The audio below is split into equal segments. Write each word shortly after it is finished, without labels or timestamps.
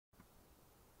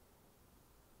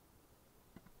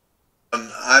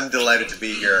I'm delighted to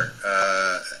be here.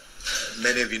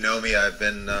 Many of you know me. I've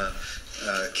been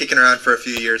kicking around for a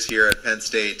few years here at Penn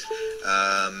State,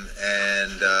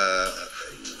 and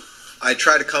I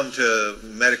try to come to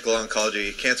Medical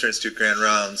Oncology Cancer Institute Grand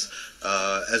Rounds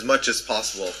as much as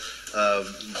possible,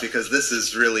 because this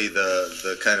is really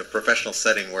the kind of professional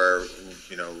setting where,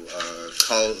 you know,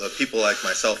 people like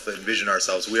myself envision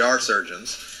ourselves. We are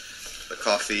surgeons. The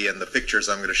coffee and the pictures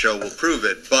I'm going to show will prove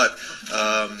it, but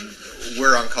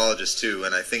we're oncologists too,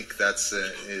 and I think that's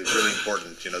really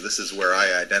important. You know, this is where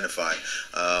I identify,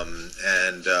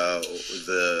 and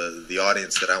the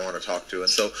audience that I want to talk to. And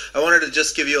so I wanted to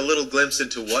just give you a little glimpse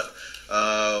into what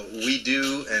we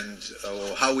do and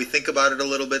how we think about it a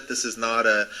little bit. This is not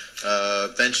a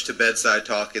bench to bedside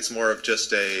talk. It's more of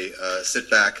just a sit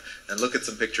back and look at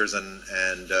some pictures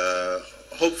and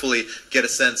hopefully get a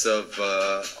sense of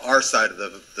our side of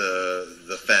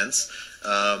the fence.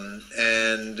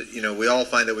 And you know, we all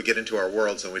find that we get into our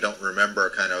worlds and we don't remember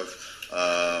kind of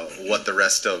what the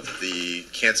rest of the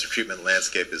cancer treatment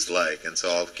landscape is like, and so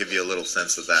I'll give you a little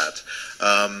sense of that.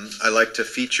 I like to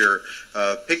feature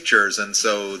pictures, and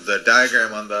so the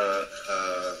diagram on the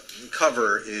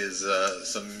cover is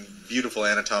some beautiful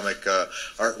anatomic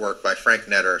artwork by Frank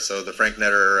Netter. So the Frank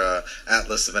Netter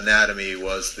Atlas of Anatomy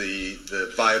was the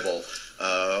Bible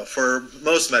for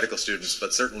most medical students,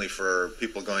 but certainly for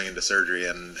people going into surgery,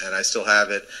 and I still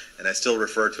have it, and I still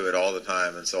refer to it all the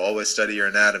time. And so always study your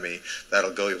anatomy.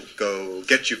 That'll go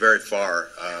get you very far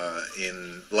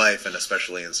in life, and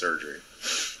especially in surgery.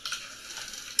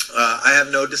 I have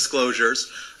no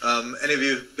disclosures. Any of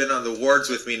you who've been on the wards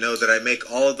with me know that I make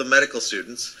all of the medical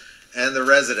students and the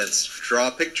residents draw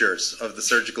pictures of the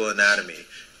surgical anatomy.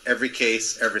 Every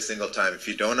case, every single time. If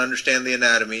you don't understand the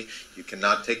anatomy, you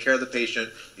cannot take care of the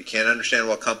patient, you can't understand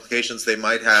what complications they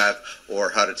might have, or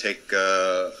how to take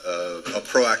a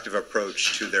proactive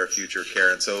approach to their future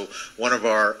care. And so one of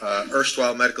our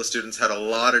erstwhile medical students had a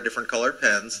lot of different colored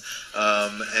pens,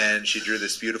 and she drew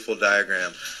this beautiful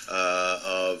diagram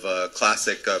of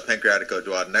classic pancreatic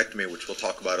duodenectomy, which we'll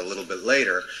talk about a little bit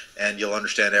later, and you'll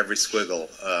understand every squiggle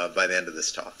by the end of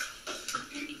this talk.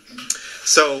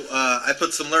 So I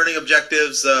put some learning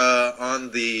objectives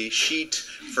on the sheet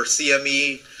for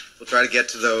CME. We'll try to get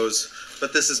to those,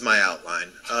 but this is my outline.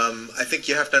 I think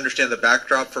you have to understand the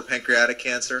backdrop for pancreatic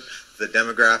cancer, the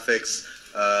demographics,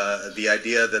 the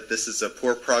idea that this is a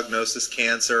poor prognosis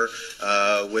cancer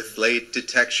with late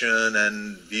detection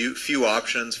and few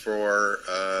options for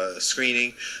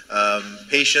screening.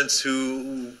 Patients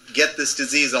who get this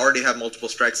disease already have multiple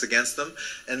strikes against them,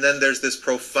 and then there's this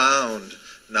profound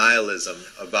nihilism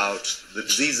about the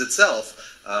disease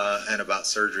itself and about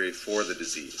surgery for the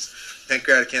disease.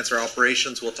 Pancreatic cancer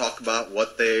operations, we'll talk about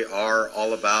what they are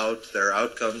all about, their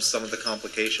outcomes, some of the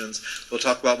complications. We'll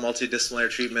talk about multidisciplinary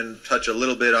treatment, touch a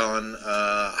little bit on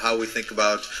how we think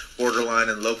about borderline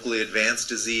and locally advanced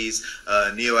disease,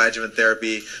 neoadjuvant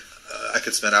therapy. I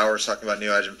could spend hours talking about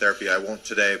neoadjuvant therapy. I won't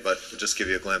today, but we'll just give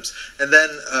you a glimpse. And then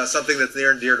something that's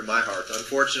near and dear to my heart.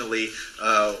 Unfortunately,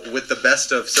 with the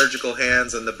best of surgical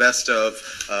hands and the best of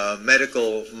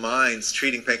medical minds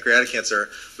treating pancreatic cancer,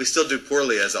 we still do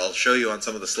poorly, as I'll show you on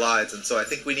some of the slides. And so I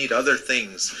think we need other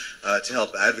things to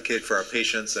help advocate for our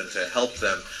patients and to help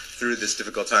them through this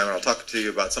difficult time. And I'll talk to you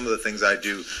about some of the things I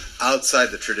do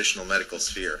outside the traditional medical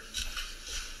sphere.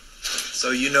 So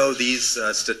you know these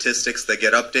statistics, they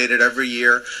get updated every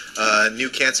year. New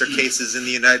cancer cases in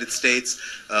the United States,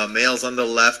 males on the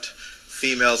left,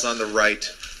 females on the right.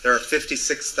 There are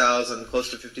 56,000,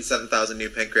 close to 57,000 new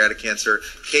pancreatic cancer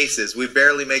cases. We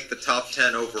barely make the top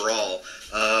 10 overall,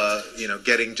 you know,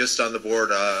 getting just on the board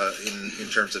in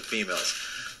terms of females.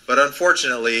 But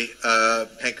unfortunately,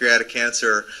 pancreatic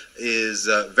cancer is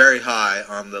very high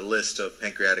on the list of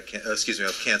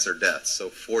cancer deaths. So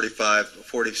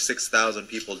 46,000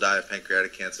 people die of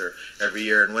pancreatic cancer every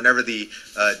year. And whenever the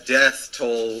death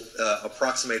toll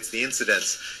approximates the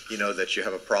incidence, you know that you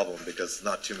have a problem, because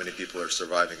not too many people are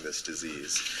surviving this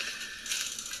disease.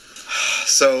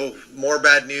 So more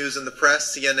bad news in the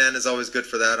press. CNN is always good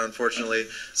for that, unfortunately.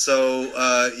 So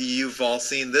you've all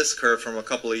seen this curve from a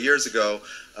couple of years ago.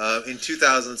 In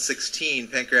 2016,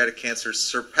 pancreatic cancer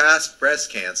surpassed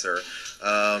breast cancer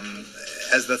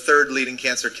as the third leading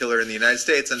cancer killer in the United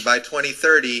States, and by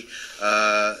 2030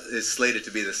 is slated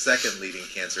to be the second leading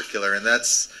cancer killer. And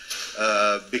that's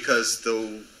because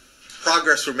the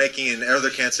progress we're making in other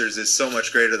cancers is so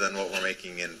much greater than what we're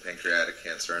making in pancreatic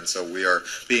cancer, and so we are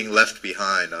being left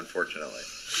behind, unfortunately.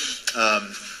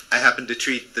 I happen to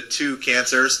treat the two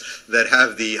cancers that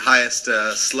have the highest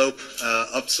slope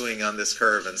upswing on this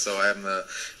curve, and so I'm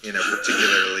in a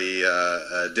particularly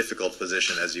difficult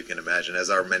position, as you can imagine, as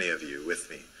are many of you with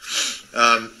me.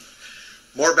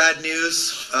 More bad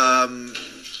news.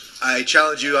 I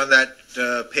challenge you on that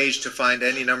page to find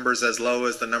any numbers as low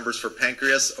as the numbers for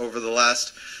pancreas. Over the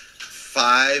last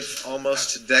 5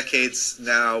 almost decades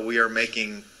now, we are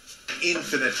making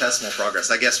infinitesimal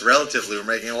progress. I guess relatively we're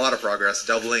making a lot of progress,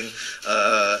 doubling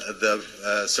the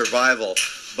survival,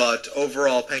 but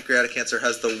overall pancreatic cancer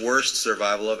has the worst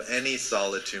survival of any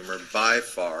solid tumor by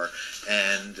far,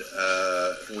 and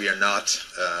we are not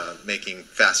making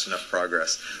fast enough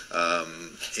progress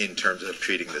in terms of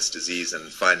treating this disease and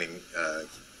finding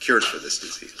cures for this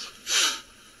disease.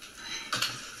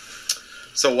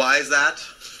 So why is that?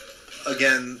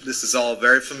 Again, this is all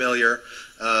very familiar.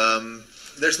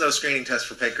 There's no screening test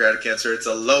for pancreatic cancer. It's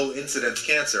a low incidence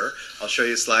cancer. I'll show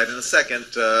you a slide in a second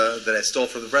that I stole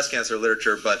from the breast cancer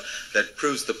literature, but that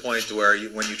proves the point where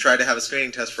when you try to have a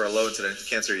screening test for a low incidence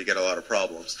cancer, you get a lot of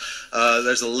problems.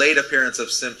 There's a late appearance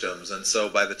of symptoms, and so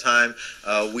by the time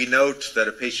we note that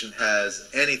a patient has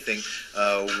anything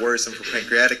worrisome for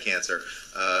pancreatic cancer,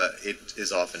 it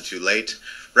is often too late.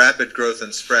 Rapid growth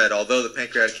and spread. Although the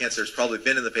pancreatic cancer has probably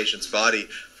been in the patient's body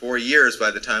for years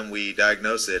by the time we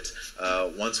diagnose it,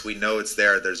 once we know it's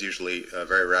there, there's usually a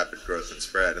very rapid growth and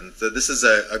spread. And so this is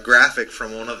a graphic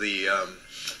from one of the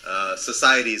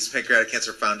society's pancreatic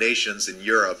cancer foundations in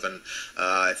Europe, and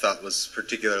I thought was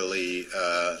particularly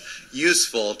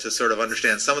useful to sort of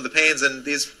understand some of the pains and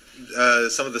these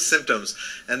some of the symptoms,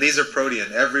 and these are protean.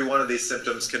 Every one of these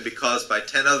symptoms can be caused by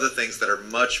 10 other things that are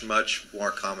much, much more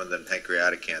common than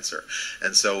pancreatic cancer.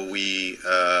 And so we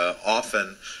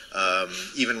often,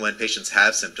 even when patients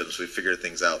have symptoms, we figure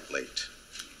things out late.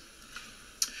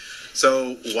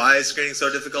 So why is screening so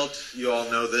difficult? You all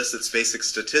know this. It's basic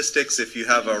statistics. If you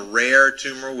have a rare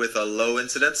tumor with a low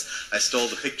incidence, I stole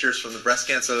the pictures from the breast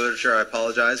cancer literature, I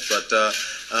apologize, but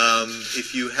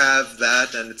if you have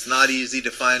that and it's not easy to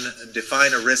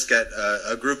define a risk at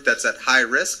a group that's at high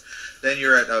risk, then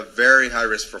you're at a very high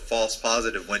risk for false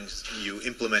positive when you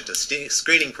implement a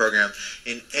screening program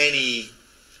in any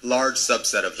large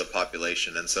subset of the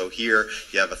population. And so here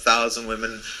you have 1,000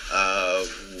 women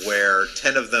where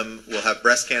 10 of them will have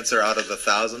breast cancer out of the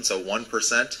 1,000, so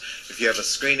 1%. If you have a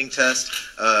screening test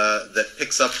that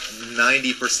picks up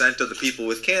 90% of the people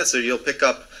with cancer, you'll pick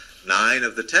up 9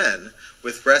 of the 10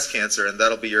 with breast cancer, and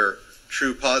that'll be your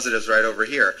true positives right over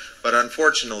here. But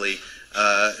unfortunately,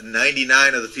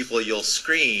 99 of the people you'll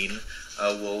screen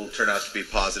will turn out to be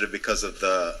positive because of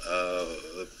the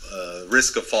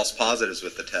risk of false positives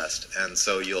with the test. And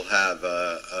so you'll have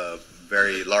a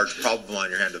very large problem on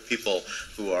your hand of people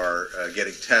who are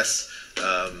getting tests,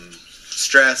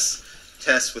 stress,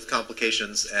 tests with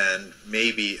complications, and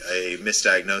maybe a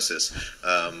misdiagnosis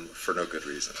for no good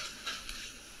reason.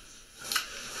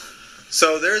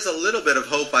 So there's a little bit of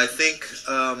hope, I think,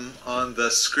 on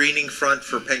the screening front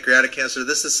for pancreatic cancer.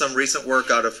 This is some recent work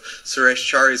out of Suresh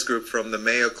Chari's group from the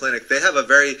Mayo Clinic. They have a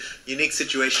very unique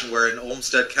situation where in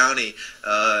Olmsted County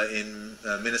in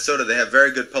Minnesota, they have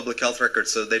very good public health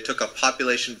records. So they took a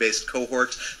population-based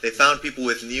cohort. They found people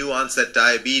with new onset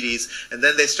diabetes, and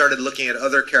then they started looking at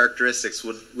other characteristics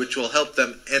which will help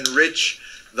them enrich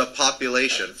the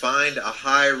population, find a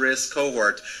high-risk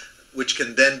cohort which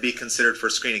can then be considered for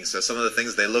screening. So some of the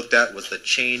things they looked at was the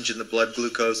change in the blood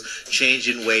glucose, change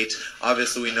in weight.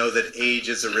 Obviously, we know that age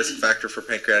is a risk factor for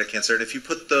pancreatic cancer. And if you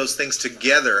put those things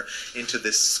together into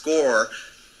this score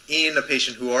in a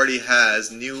patient who already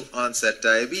has new onset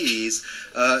diabetes,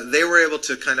 they were able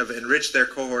to kind of enrich their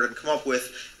cohort and come up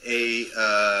with a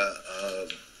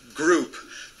group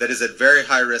that is at very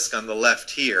high risk on the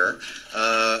left here,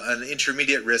 an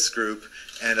intermediate risk group,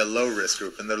 and a low-risk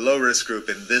group. And the low-risk group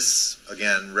in this,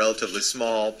 again, relatively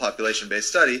small population-based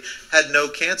study had no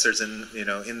cancers in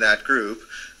that group.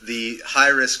 The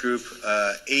high-risk group,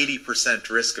 80%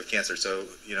 risk of cancer. So,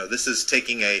 this is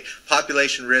taking a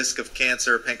population risk of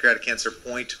cancer, pancreatic cancer,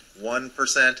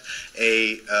 0.1%,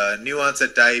 a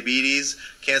new-onset diabetes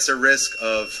cancer risk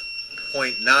of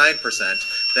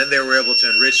 0.9%, then they were able to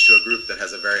enrich to a group that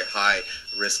has a very high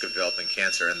risk of developing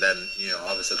cancer. And then,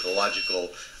 obviously the logical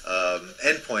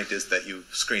endpoint is that you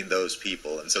screen those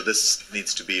people. And so this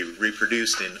needs to be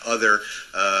reproduced in other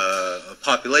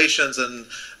populations and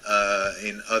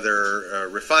in other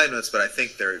refinements, but I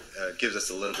think there gives us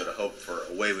a little bit of hope for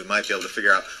a way we might be able to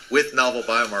figure out, with novel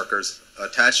biomarkers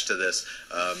attached to this,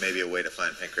 maybe a way to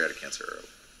find pancreatic cancer early.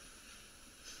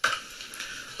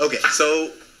 Okay,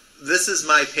 so this is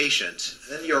my patient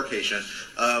and your patient,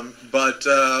 but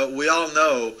we all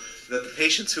know that the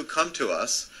patients who come to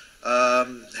us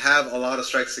have a lot of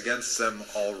strikes against them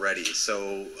already.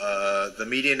 So the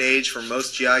median age for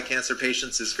most GI cancer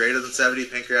patients is greater than 70.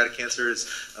 Pancreatic cancer is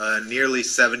nearly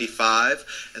 75,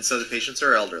 and so the patients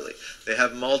are elderly. They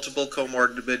have multiple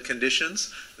comorbid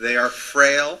conditions. They are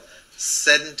frail,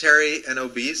 sedentary, and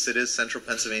obese. It is central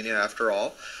Pennsylvania after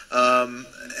all. And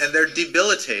they're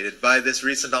debilitated by this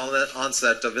recent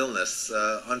onset of illness.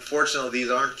 Unfortunately,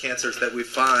 these aren't cancers that we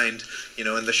find,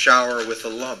 in the shower with a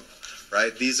lump,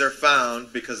 right? These are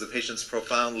found because the patient's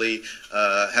profoundly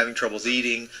having troubles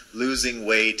eating, losing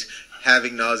weight,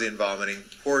 having nausea and vomiting,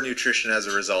 poor nutrition as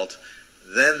a result.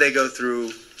 Then they go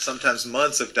through sometimes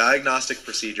months of diagnostic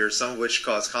procedures, some of which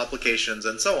cause complications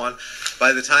and so on,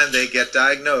 by the time they get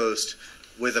diagnosed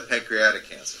with a pancreatic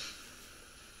cancer.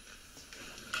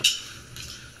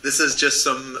 This is just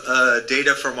some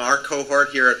data from our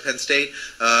cohort here at Penn State.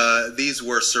 These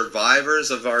were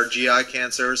survivors of our GI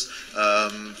cancers,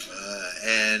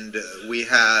 and we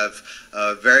have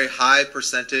a very high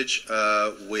percentage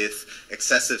with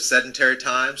excessive sedentary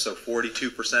time, so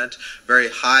 42%, very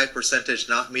high percentage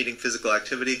not meeting physical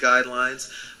activity guidelines,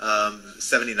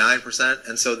 79%,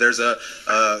 and so there's a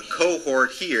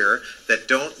cohort here that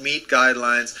don't meet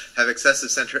guidelines, have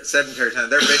excessive sedentary time.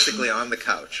 They're basically on the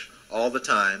couch all the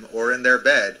time or in their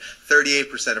bed,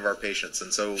 38% of our patients.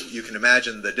 And so you can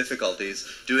imagine the difficulties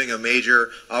doing a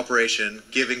major operation,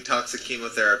 giving toxic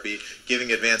chemotherapy,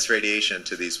 giving advanced radiation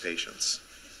to these patients.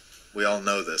 We all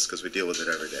know this because we deal with it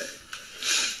every day.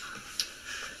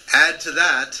 Add to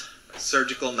that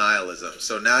surgical nihilism.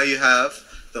 So now you have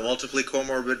the multiply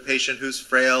comorbid patient who's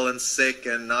frail and sick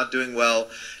and not doing well.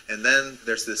 And then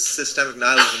there's this systemic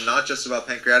nihilism, not just about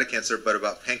pancreatic cancer, but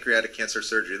about pancreatic cancer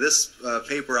surgery. This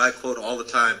paper I quote all the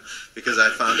time because I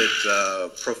found it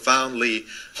profoundly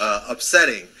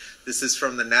upsetting. This is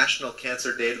from the National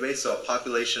Cancer Database, so a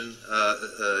population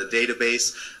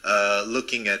database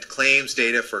looking at claims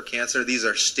data for cancer. These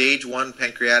are stage 1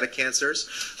 pancreatic cancers.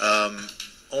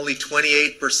 Only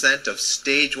 28% of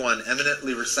stage 1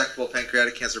 eminently resectable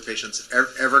pancreatic cancer patients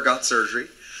ever got surgery.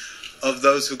 Of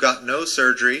those who got no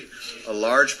surgery, a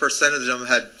large percentage of them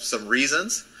had some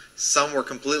reasons. Some were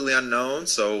completely unknown,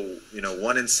 so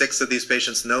 1 in 6 of these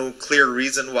patients, no clear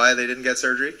reason why they didn't get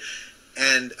surgery.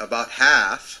 And about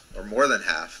half, or more than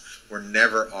half, were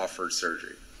never offered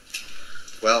surgery.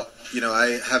 Well,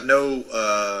 I have no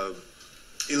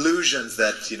illusions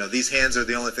that these hands are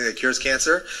the only thing that cures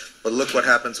cancer, but look what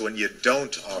happens when you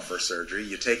don't offer surgery.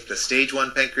 You take the stage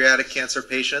 1 pancreatic cancer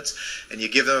patients and you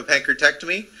give them a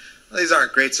pancreatectomy. Well, these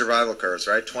aren't great survival curves,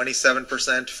 right? 27%,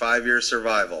 5-year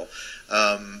survival.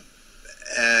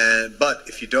 But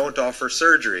if you don't offer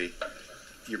surgery,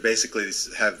 you basically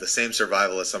have the same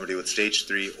survival as somebody with stage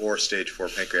 3 or stage 4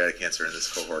 pancreatic cancer in this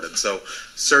cohort. And so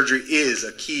surgery is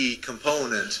a key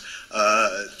component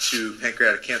to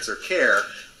pancreatic cancer care,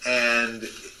 and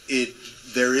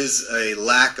there is a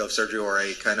lack of surgery or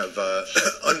a kind of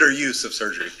underuse of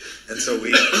surgery. And so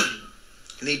we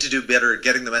need to do better at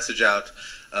getting the message out.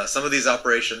 Some of these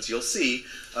operations, you'll see,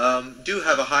 do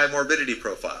have a high morbidity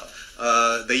profile.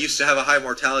 They used to have a high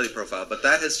mortality profile, but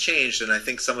that has changed, and I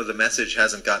think some of the message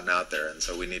hasn't gotten out there, and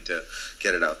so we need to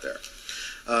get it out there.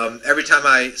 Every time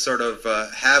I sort of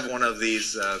have one of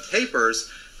these papers,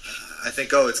 I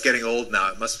think, oh, it's getting old now,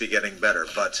 it must be getting better.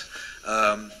 But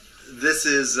this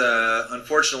is,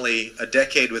 unfortunately, a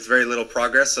decade with very little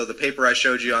progress. So the paper I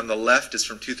showed you on the left is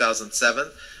from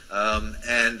 2007.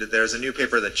 And there's a new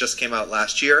paper that just came out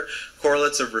last year,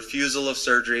 correlates of refusal of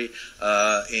surgery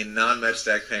in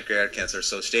non-metastatic pancreatic cancer.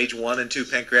 So stage 1 and 2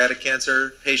 pancreatic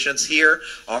cancer patients here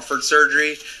offered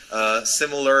surgery,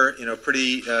 similar,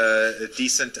 pretty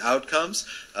decent outcomes,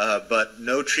 but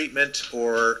no treatment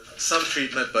or some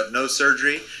treatment but no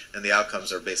surgery, and the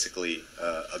outcomes are basically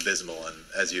abysmal, and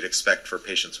as you'd expect for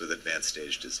patients with advanced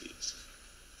stage disease.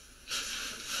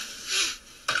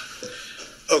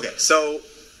 Okay, so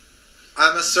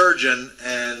I'm a surgeon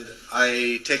and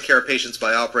I take care of patients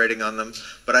by operating on them,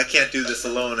 but I can't do this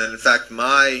alone. And in fact,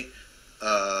 my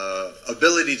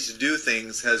ability to do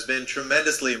things has been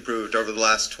tremendously improved over the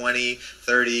last 20,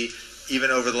 30,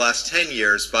 even over the last 10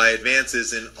 years by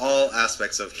advances in all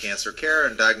aspects of cancer care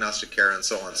and diagnostic care and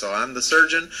so on. So I'm the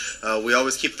surgeon. We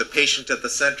always keep the patient at the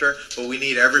center, but we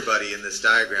need everybody in this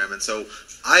diagram. And so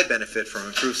I benefit from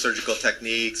improved surgical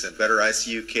techniques and better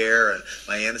ICU care, and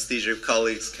my anesthesia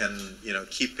colleagues can,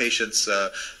 keep patients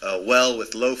well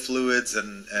with low fluids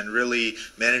and really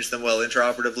manage them well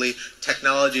intraoperatively.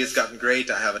 Technology has gotten great.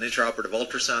 I have an intraoperative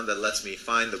ultrasound that lets me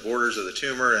find the borders of the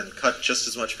tumor and cut just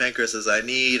as much pancreas as I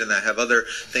need, and I have other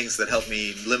things that help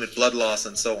me limit blood loss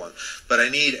and so on. But I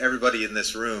need everybody in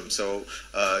this room. So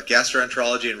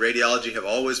gastroenterology and radiology have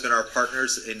always been our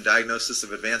partners in diagnosis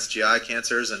of advanced GI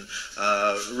cancers, and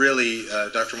really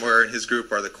Dr. Moyer and his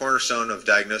group are the cornerstone of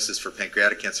diagnosis for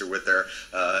pancreatic cancer with their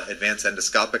advanced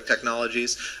endoscopic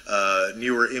technologies,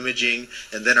 newer imaging,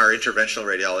 and then our interventional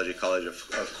radiology college,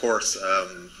 of course,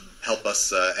 help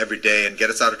us every day and get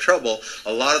us out of trouble.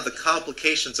 A lot of the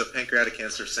complications of pancreatic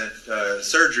cancer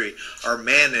surgery are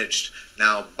managed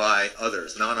now by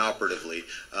others, non-operatively,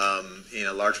 in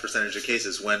a large percentage of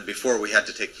cases, when before we had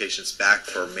to take patients back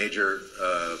for major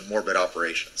morbid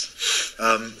operations.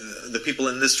 The people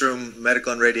in this room,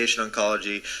 medical and radiation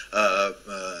oncology,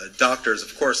 doctors,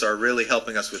 of course, are really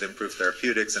helping us with improved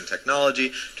therapeutics and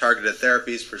technology, targeted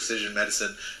therapies, precision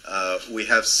medicine. We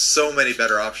have so many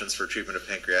better options for treatment of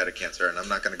pancreatic cancer, and I'm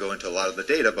not going to go into a lot of the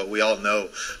data, but we all know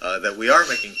that we are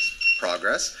making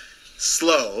progress.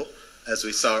 Slow, as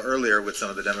we saw earlier with some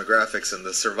of the demographics and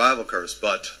the survival curves,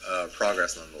 but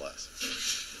progress nonetheless.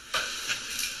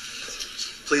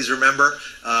 Please remember,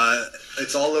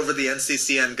 it's all over the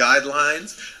NCCN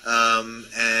guidelines,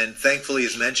 and thankfully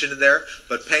is mentioned there,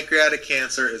 but pancreatic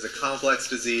cancer is a complex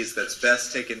disease that's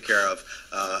best taken care of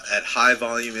at high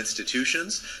volume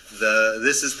institutions.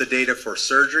 This is the data for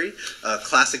surgery. A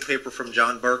classic paper from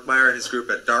John Berkmeyer and his group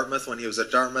at Dartmouth when he was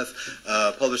at Dartmouth,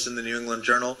 published in the New England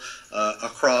Journal.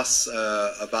 Across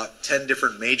about 10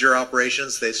 different major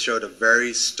operations, they showed a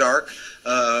very stark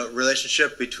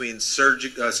relationship between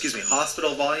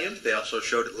hospital volume. They also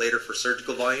showed it later for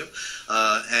surgical volume,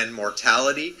 and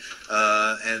mortality.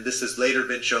 And this has later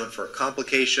been shown for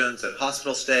complications and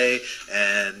hospital stay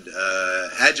and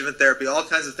adjuvant therapy. All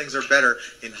kinds of things are better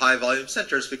in high volume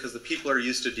centers because the people are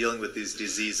used to dealing with these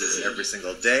diseases every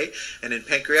single day. And in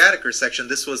pancreatic resection,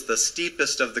 this was the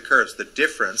steepest of the curves. The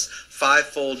difference,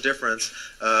 five-fold difference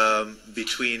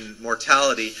between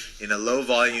mortality in a low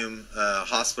volume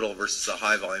hospital versus a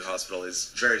high volume hospital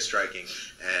is very striking.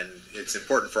 And it's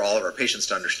important for all of our patients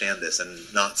to understand this and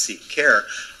not seek care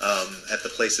at the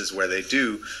places where they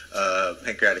do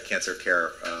pancreatic cancer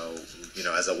care,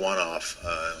 as a one-off,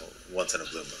 once in a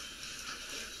blue moon.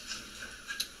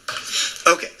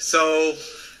 Okay, so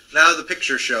now the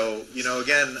picture show.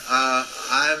 Again,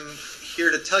 I'm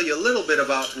here to tell you a little bit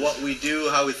about what we do,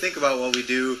 how we think about what we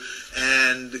do,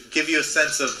 and give you a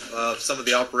sense of some of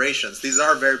the operations. These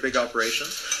are very big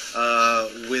operations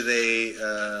with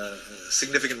a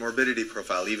significant morbidity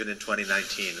profile, even in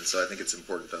 2019, and so I think it's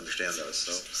important to understand those.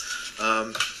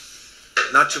 So,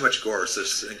 not too much gore,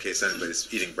 just in case anybody's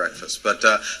eating breakfast. But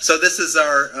so this is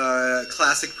our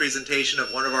classic presentation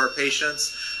of one of our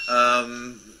patients.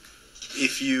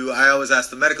 I always ask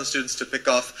the medical students to pick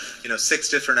off, 6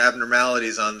 different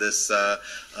abnormalities on this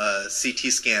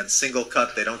CT scan, single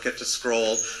cut. They don't get to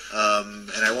scroll,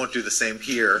 and I won't do the same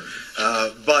here,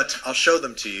 but I'll show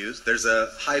them to you. There's a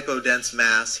hypodense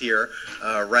mass here,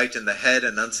 right in the head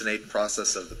and uncinate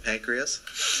process of the pancreas.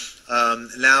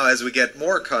 Now, as we get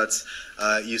more cuts,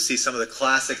 you see some of the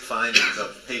classic findings of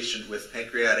a patient with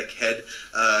pancreatic head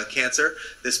cancer.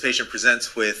 This patient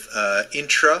presents with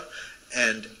intra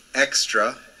and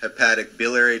extra hepatic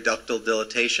biliary ductal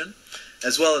dilatation,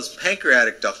 as well as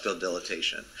pancreatic ductal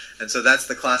dilatation. And so that's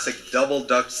the classic double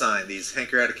duct sign. These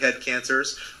pancreatic head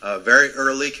cancers very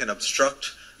early can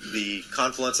obstruct the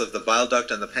confluence of the bile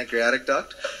duct and the pancreatic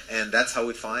duct, and that's how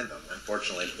we find them.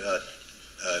 Unfortunately,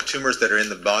 tumors that are in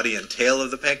the body and tail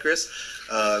of the pancreas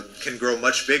can grow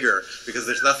much bigger because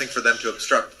there's nothing for them to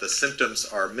obstruct. The symptoms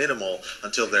are minimal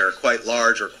until they're quite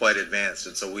large or quite advanced,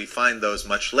 and so we find those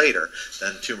much later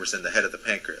than tumors in the head of the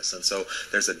pancreas. And so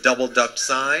there's a double duct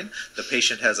sign. The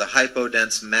patient has a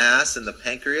hypodense mass in the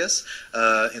pancreas,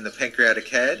 in the pancreatic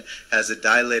head, has a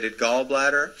dilated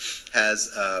gallbladder,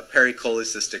 has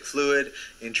pericholecystic fluid,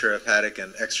 intrahepatic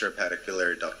and extrahepatic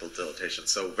biliary ductal dilatation.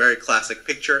 So very classic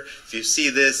picture. If you see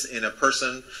this in a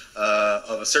person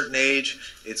of a certain age,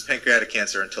 it's pancreatic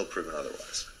cancer until proven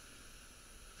otherwise.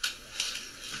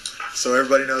 So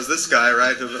everybody knows this guy,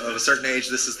 right, of a certain age.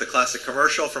 This is the classic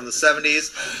commercial from the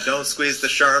 70s. Don't squeeze the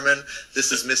Charmin.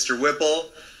 This is Mr. Whipple,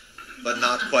 but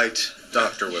not quite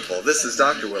Dr. Whipple. This is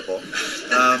Dr. Whipple.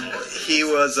 He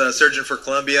was a surgeon for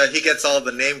Columbia. He gets all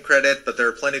the name credit, but there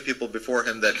are plenty of people before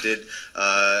him that did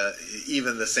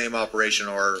even the same operation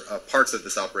or parts of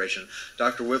this operation.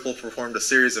 Dr. Whipple performed a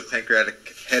series of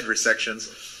pancreatic head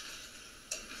resections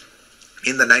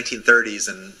in the 1930s,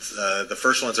 and the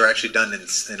first ones are actually done in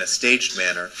a staged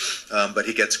manner, but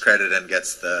he gets credit and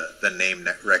gets the name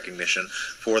recognition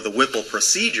for the Whipple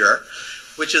procedure,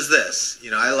 which is this.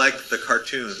 You know, I like the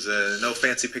cartoons. No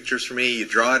fancy pictures for me. You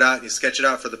draw it out, and you sketch it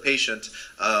out for the patient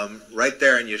right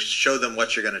there, and you show them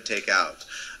what you're going to take out.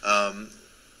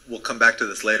 We'll come back to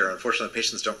this later. Unfortunately,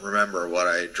 patients don't remember what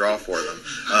I draw for them,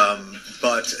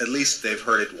 but at least they've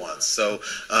heard it once. So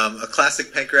a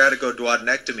classic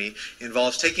pancreaticoduodenectomy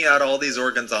involves taking out all these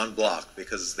organs en bloc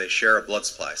because they share a blood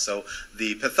supply. So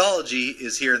the pathology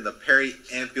is here in the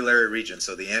periampullary region.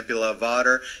 So the ampulla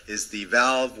vater is the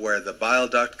valve where the bile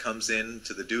duct comes in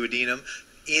to the duodenum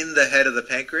in the head of the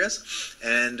pancreas,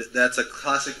 and that's a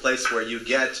classic place where you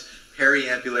get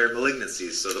periampullary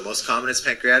malignancies. So the most common is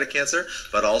pancreatic cancer,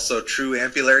 but also true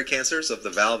ampullary cancers of the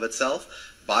valve itself,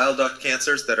 bile duct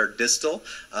cancers that are distal,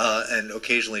 and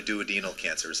occasionally duodenal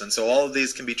cancers. And so all of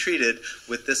these can be treated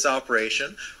with this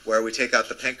operation where we take out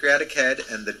the pancreatic head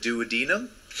and the duodenum.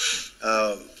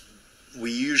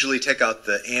 We usually take out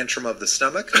the antrum of the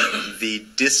stomach, the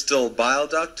distal bile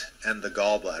duct, and the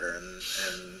gallbladder. And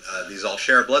these all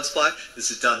share a blood supply.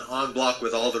 This is done en bloc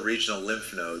with all the regional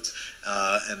lymph nodes.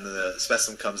 And the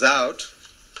specimen comes out.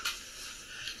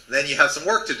 Then you have some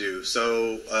work to do.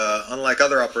 So unlike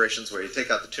other operations where you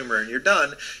take out the tumor and you're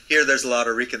done, here there's a lot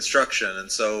of reconstruction. And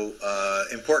so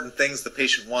important things, the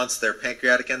patient wants their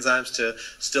pancreatic enzymes to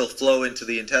still flow into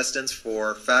the intestines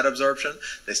for fat absorption.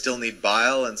 They still need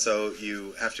bile, and so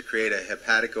you have to create a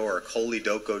hepatico or a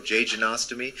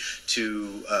choledochojejunostomy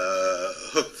to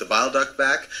hook the bile duct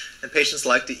back. And patients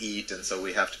like to eat, and so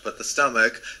we have to put the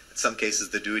stomach, in some cases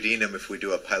the duodenum if we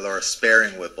do a pylorus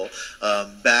sparing Whipple,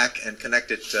 back and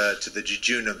connect it to the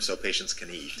jejunum so patients can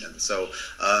eat. And so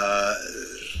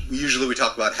usually we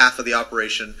talk about half of the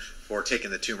operation for taking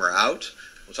the tumor out.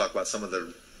 We'll talk about some of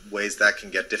the ways that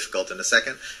can get difficult in a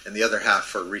second, and the other half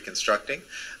for reconstructing.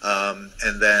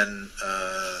 And then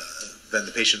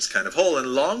the patient's kind of whole. And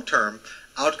long-term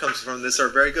outcomes from this are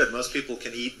very good. Most people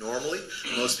can eat normally.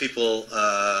 Most people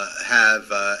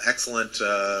have excellent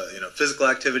physical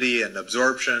activity and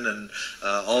absorption and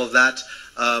all of that.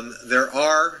 There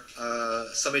are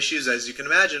some issues, as you can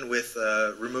imagine, with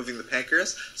removing the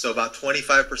pancreas. So about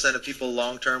 25% of people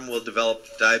long-term will develop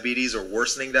diabetes or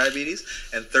worsening diabetes,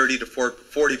 and 30 to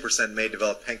 40% may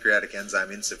develop pancreatic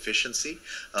enzyme insufficiency,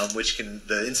 which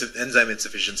the enzyme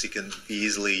insufficiency can be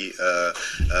easily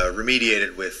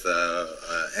remediated with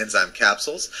enzyme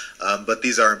capsules. But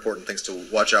these are important things to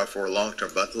watch out for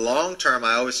long-term. But long-term,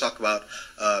 I always talk about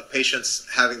patients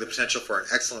having the potential for an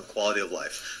excellent quality of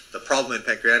life. The problem in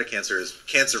pancreatic cancer is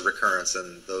cancer recurrence,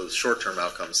 and those short-term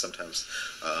outcomes sometimes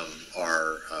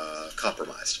are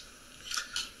compromised.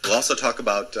 We'll also talk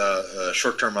about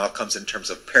short-term outcomes in terms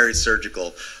of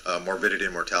perisurgical morbidity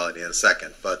and mortality in a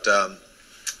second. But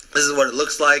this is what it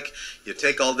looks like. You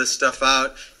take all this stuff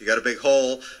out, you got a big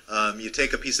hole, you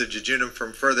take a piece of jejunum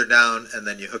from further down, and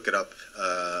then you hook it up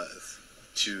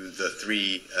to the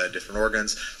three different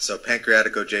organs. So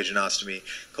pancreaticojejunostomy,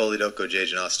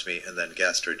 choledochojejunostomy, and then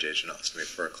gastrojejunostomy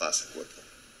for a classic Whipple.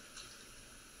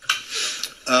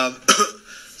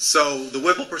 So the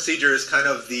Whipple procedure is kind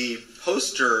of the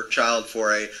poster child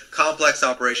for a complex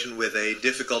operation with a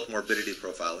difficult morbidity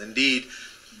profile. Indeed,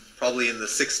 probably in the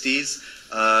 60s,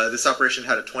 this operation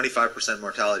had a 25%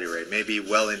 mortality rate, maybe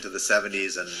well into the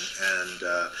 70s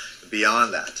and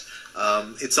beyond that.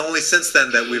 It's only since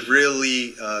then that we've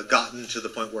really gotten to the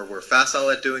point where we're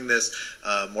facile at doing this.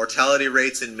 Mortality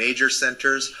rates in major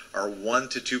centers are 1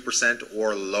 to 2%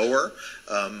 or lower.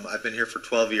 I've been here for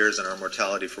 12 years, and our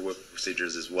mortality for Whipple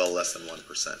procedures is well less than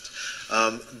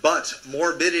 1%. But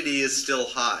morbidity is still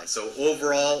high. So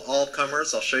overall, all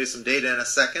comers, I'll show you some data in a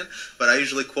second, but I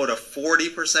usually quote a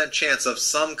 40% chance of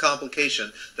some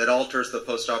complication that alters the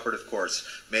postoperative course.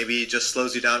 Maybe it just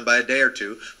slows you down by a day or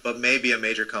two, but maybe a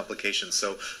major complication.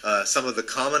 So some of the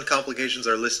common complications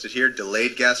are listed here.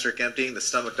 Delayed gastric emptying. The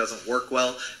stomach doesn't work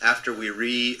well after we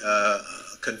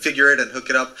configure it and hook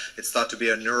it up. It's thought to be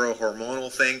a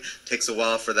neurohormonal thing. Takes a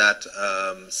while for that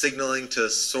signaling to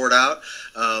sort out.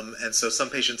 And so some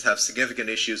patients have significant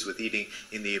issues with eating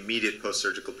in the immediate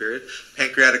post-surgical period.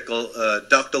 Pancreatic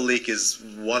ductal leak is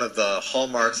one of the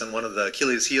hallmarks and one of the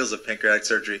Achilles heels of pancreatic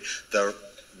surgery. The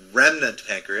remnant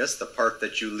pancreas, the part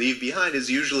that you leave behind, is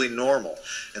usually normal,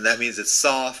 and that means it's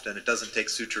soft and it doesn't take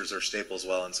sutures or staples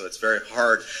well, and so it's very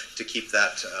hard to keep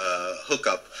that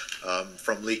hookup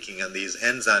from leaking, and these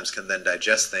enzymes can then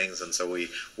digest things, and so we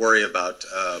worry about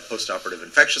postoperative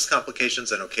infectious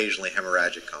complications and occasionally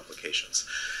hemorrhagic complications.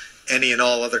 any and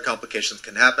all other complications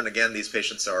can happen. Again, these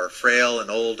patients are frail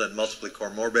and old and multiply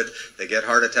comorbid. They get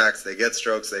heart attacks, they get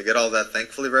strokes, they get all that,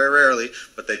 thankfully very rarely,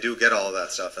 but they do get all of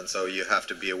that stuff, and so you have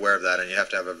to be aware of that, and you have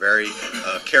to have a very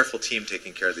careful team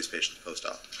taking care of these patients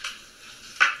post-op.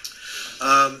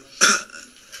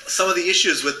 Some of the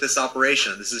issues with this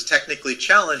operation. This is technically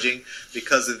challenging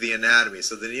because of the anatomy.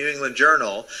 So the New England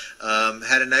Journal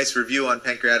had a nice review on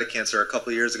pancreatic cancer a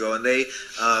couple of years ago, and they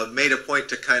made a point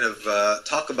to kind of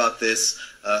talk about this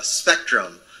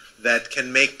spectrum that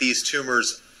can make these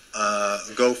tumors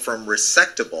go from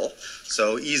resectable,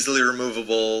 so easily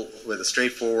removable with a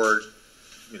straightforward,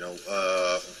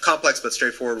 complex but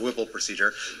straightforward Whipple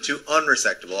procedure, to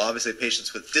unresectable. Obviously,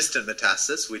 patients with distant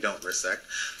metastasis, we don't resect,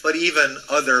 but even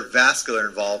other vascular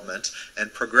involvement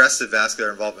and progressive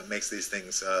vascular involvement makes these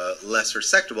things less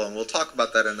resectable, and we'll talk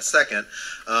about that in a second.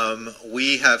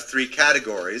 We have three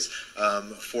categories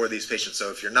for these patients. So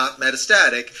if you're not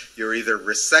metastatic, you're either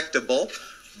resectable,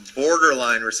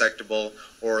 borderline resectable,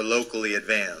 or locally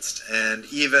advanced. And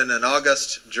even an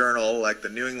august journal like the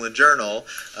New England Journal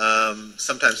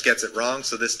sometimes gets it wrong,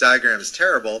 so this diagram is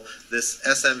terrible. This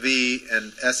SMV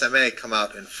and SMA come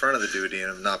out in front of the duty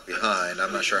and not behind.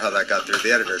 I'm not sure how that got through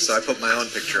the editor, so I put my own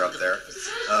picture up there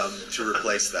to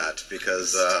replace that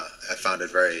because I found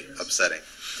it very upsetting.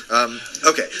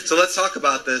 Okay, so let's talk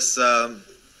about this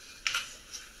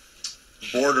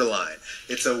borderline.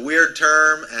 It's a weird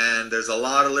term, and there's a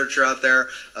lot of literature out there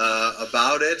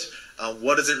about it.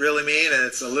 What does it really mean? And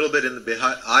it's a little bit in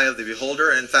the eye of the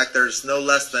beholder. In fact, there's no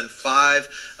less than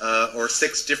 5 or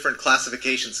 6 different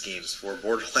classification schemes for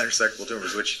borderline resectable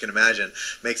tumors, which you can imagine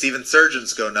makes even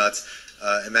surgeons go nuts.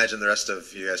 Imagine the rest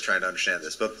of you guys trying to understand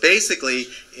this. But basically,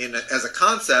 as a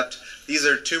concept, these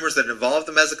are tumors that involve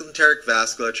the mesenteric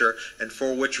vasculature and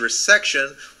for which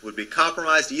resection would be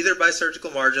compromised either by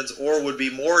surgical margins or would be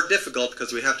more difficult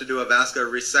because we have to do a vascular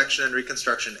resection and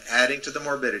reconstruction, adding to the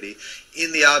morbidity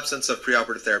in the absence of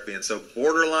preoperative therapy. And so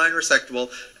borderline resectable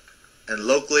and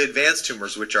locally advanced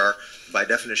tumors, which are by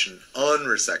definition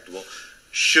unresectable,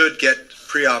 should get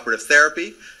preoperative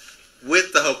therapy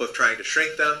with the hope of trying to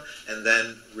shrink them and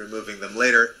then removing them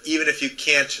later. Even if you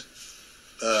can't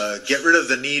get rid of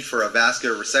the need for a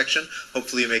vascular resection,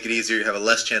 hopefully you make it easier, you have a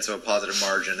less chance of a positive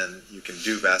margin, and you can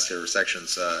do vascular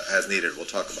resections as needed. We'll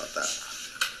talk about that.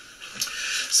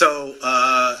 So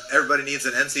everybody needs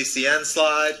an NCCN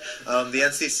slide. The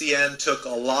NCCN took a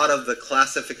lot of the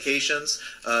classifications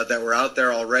that were out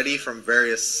there already from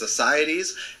various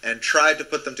societies and tried to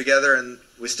put them together, and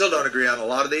we still don't agree on a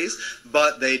lot of these,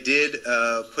 but they did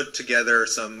put together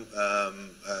some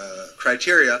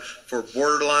criteria for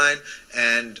borderline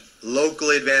and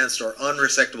locally advanced or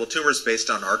unresectable tumors based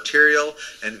on arterial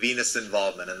and venous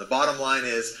involvement. And the bottom line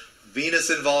is venous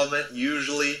involvement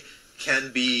usually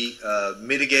can be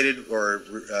mitigated or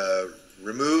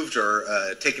removed or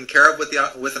taken care of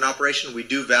with an operation. We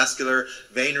do vascular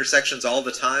vein resections all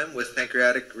the time with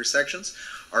pancreatic resections.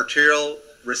 Arterial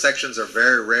resections are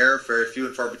very rare, very few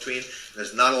and far between.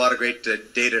 There's not a lot of great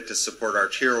data to support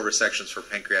arterial resections for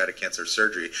pancreatic cancer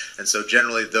surgery. And so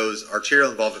generally those arterial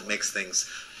involvement makes things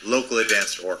locally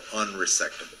advanced or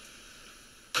unresectable.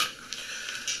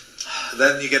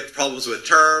 Then you get problems with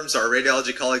terms. Our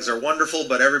radiology colleagues are wonderful,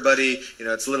 but everybody,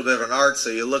 it's a little bit of an art. So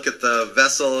you look at the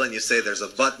vessel and you say there's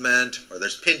abutment, or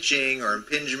there's pinching, or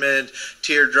impingement,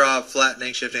 teardrop,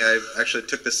 flattening, shifting. I actually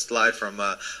took this slide from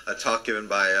a talk given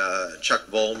by Chuck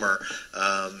Vollmer,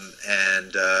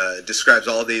 and it describes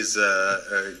all these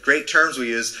great terms we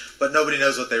use, but nobody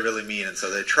knows what they really mean. And so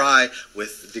they try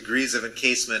with degrees of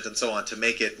encasement and so on to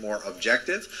make it more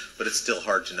objective, but it's still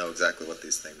hard to know exactly what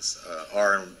these things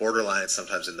are, and borderline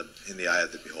sometimes in the eye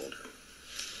of the beholder.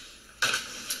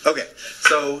 Okay,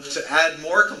 so to add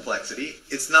more complexity,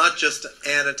 it's not just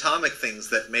anatomic things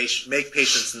that make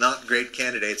patients not great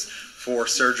candidates for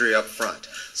surgery up front.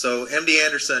 So MD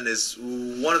Anderson is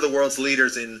one of the world's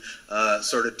leaders in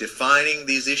sort of defining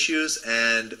these issues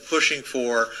and pushing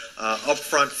for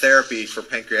upfront therapy for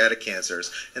pancreatic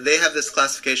cancers. And they have this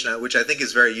classification, which I think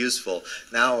is very useful,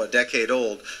 now a decade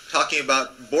old, talking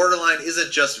about borderline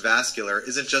isn't just vascular,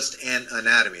 isn't just an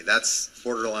anatomy. That's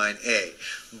borderline A.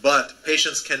 But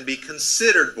patients can be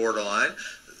considered borderline,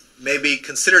 maybe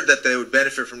considered that they would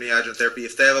benefit from neoadjuvant therapy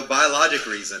if they have a biologic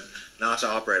reason not to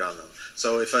operate on them.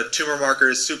 So if a tumor marker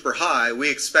is super high, we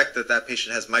expect that that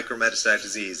patient has micrometastatic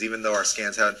disease. Even though our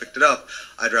scans haven't picked it up,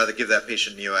 I'd rather give that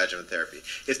patient neoadjuvant therapy.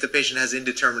 If the patient has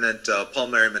indeterminate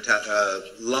pulmonary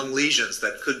lung lesions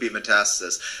that could be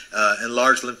metastasis, and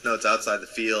large lymph nodes outside the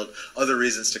field, other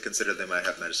reasons to consider they might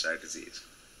have metastatic disease.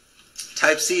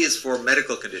 Type C is for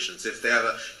medical conditions. If they have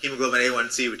a hemoglobin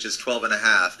A1C, which is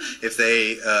 12.5, if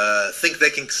they think they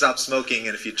can stop smoking,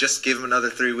 and if you just give them another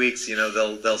 3 weeks, you know,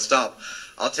 they'll stop.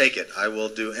 I'll take it. I will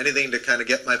do anything to kind of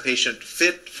get my patient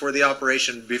fit for the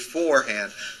operation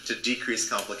beforehand to decrease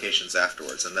complications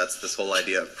afterwards. And that's this whole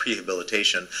idea of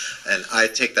prehabilitation. And I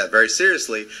take that very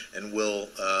seriously and will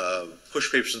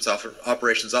push patients off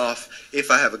operations off if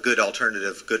I have a good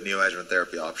alternative, good neoadjuvant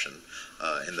therapy option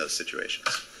in those situations.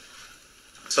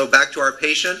 So back to our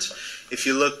patient. If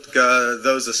you look,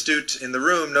 those astute in the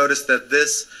room, notice that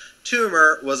this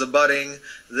tumor was abutting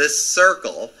this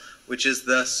circle, which is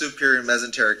the superior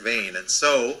mesenteric vein. And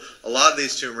so a lot of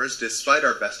these tumors, despite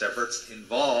our best efforts,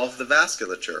 involve the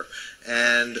vasculature.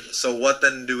 And so what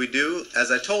then do we do?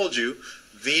 As I told you,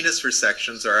 venous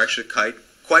resections are actually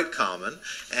quite common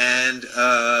and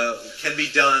can be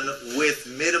done with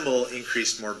minimal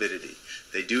increased morbidity.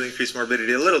 They do increase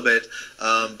morbidity a little bit,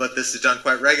 but this is done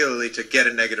quite regularly to get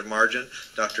a negative margin.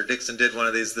 Dr. Dixon did one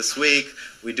of these this week.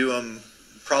 We do them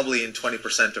probably in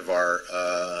 20% of our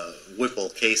Whipple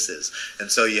cases. And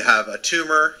so you have a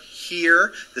tumor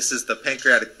here. This is the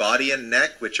pancreatic body and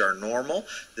neck, which are normal.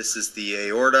 This is the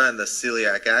aorta and the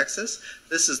celiac axis.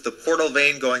 This is the portal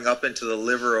vein going up into the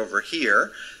liver over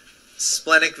here.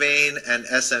 Splenic vein and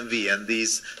SMV. And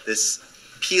this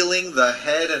peeling the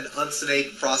head and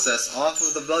uncinate process off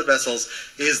of the blood vessels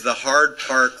is the hard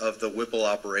part of the Whipple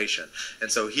operation.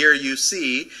 And so here you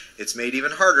see it's made even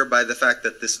harder by the fact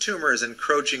that this tumor is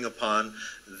encroaching upon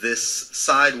this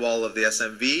side wall of the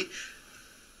SMV.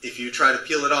 If you try to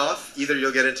peel it off, either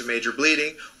you'll get into major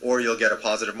bleeding or you'll get a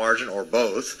positive margin, or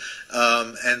both.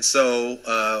 And so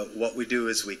what we do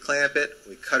is we clamp it,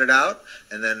 we cut it out,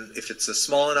 and then if it's a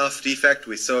small enough defect,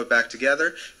 we sew it back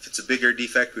together. If it's a bigger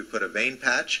defect, we put a vein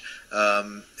patch,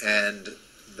 and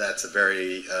that's a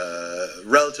very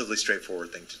relatively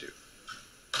straightforward thing to do.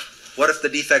 What if the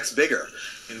defect's bigger,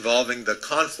 involving the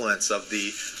confluence of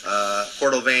the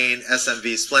portal vein,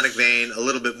 SMV, splenic vein, a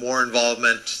little bit more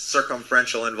involvement,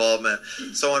 circumferential involvement,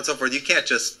 so on and so forth? You can't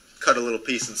just cut a little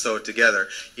piece and sew it together.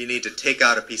 You need to take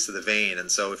out a piece of the vein.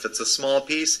 And so if it's a small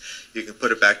piece, you can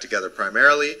put it back together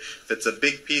primarily. If it's a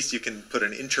big piece, you can put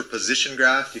an interposition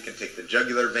graft. You can take the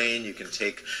jugular vein. You can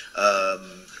take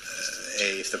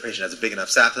if the patient has a big enough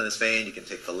saphenous vein, you can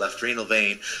take the left renal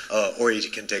vein, or you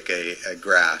can take a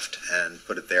graft and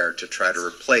put it there to try to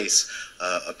replace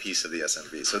a piece of the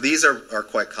SMV. So these are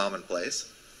quite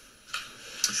commonplace.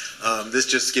 This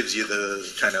just gives you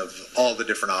the kind of all the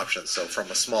different options. So from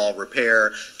a small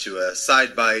repair to a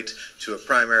side bite to a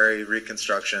primary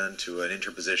reconstruction to an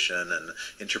interposition, and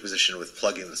interposition with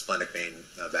plugging the splenic vein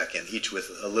back in, each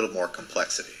with a little more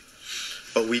complexity.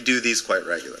 But we do these quite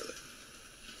regularly.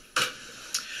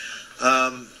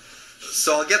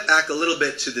 So I'll get back a little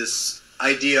bit to this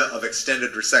idea of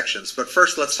extended resections, but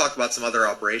first let's talk about some other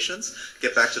operations.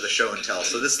 Get back to the show and tell.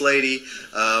 So this lady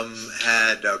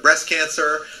had breast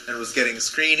cancer and was getting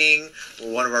screening,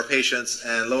 one of our patients,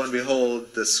 and lo and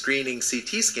behold, the screening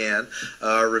CT scan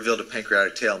revealed a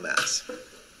pancreatic tail mass.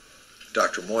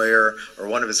 Dr. Moyer or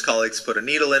one of his colleagues put a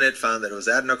needle in it, found that it was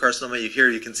adenocarcinoma. Here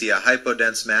you can see a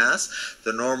hypodense mass.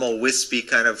 The normal wispy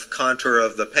kind of contour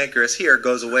of the pancreas here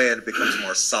goes away and it becomes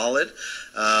more solid.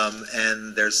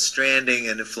 And there's stranding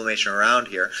and inflammation around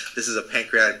here. This is a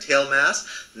pancreatic tail mass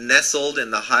nestled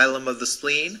in the hilum of the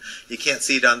spleen. You can't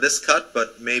see it on this cut,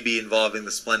 but maybe involving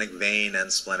the splenic vein and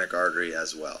splenic artery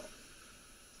as well.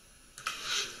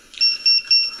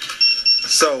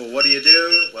 So what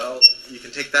do? Well, you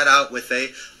can take that out with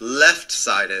a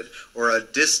left-sided or a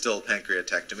distal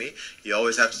pancreatectomy. You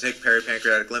always have to take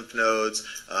peripancreatic lymph nodes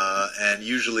and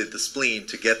usually the spleen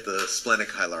to get the splenic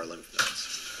hilar lymph nodes.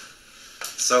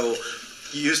 So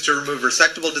used to remove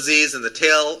resectable disease in the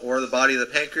tail or the body of the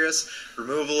pancreas,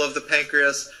 removal of the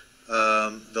pancreas,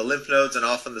 the lymph nodes, and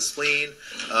often the spleen.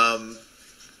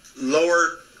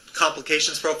 Lower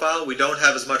complications profile, we don't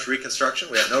have as much reconstruction.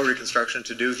 We have no reconstruction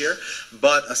to do here,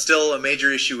 but still a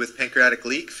major issue with pancreatic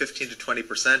leak, 15 to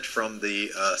 20% from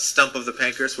the stump of the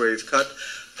pancreas where you've cut.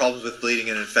 Problems with bleeding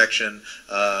and infection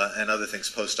and other things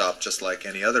post-op, just like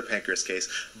any other pancreas case,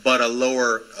 but a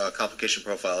lower complication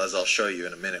profile, as I'll show you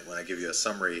in a minute when I give you a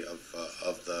summary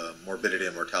of the morbidity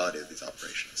and mortality of these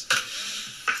operations.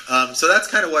 So that's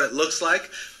kind of what it looks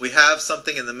like. We have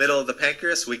something in the middle of the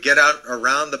pancreas. We get out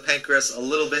around the pancreas a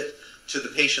little bit to the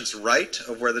patient's right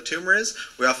of where the tumor is.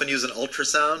 We often use an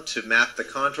ultrasound to map the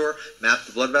contour, map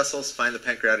the blood vessels, find the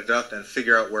pancreatic duct, and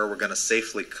figure out where we're going to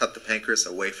safely cut the pancreas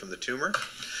away from the tumor.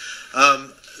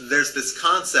 there's this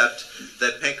concept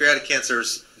that pancreatic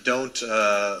cancers don't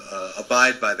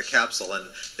abide by the capsule, and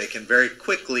they can very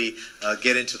quickly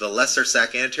get into the lesser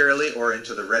sac anteriorly or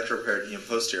into the retroperitoneum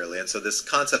posteriorly. And so this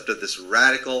concept of this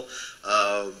radical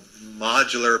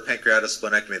modular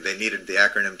pancreatosplenectomy, they needed the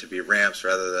acronym to be RAMPS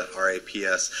rather than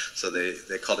RAPS, so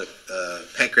they called it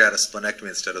pancreatosplenectomy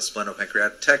instead of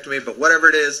splenopancreatectomy. But whatever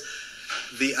it is,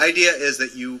 the idea is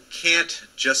that you can't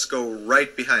just go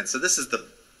right behind. So this is the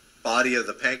body of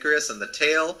the pancreas and the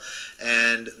tail,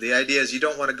 and the idea is you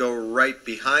don't want to go right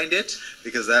behind it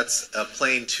because that's a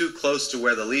plane too close to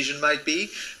where the lesion might be,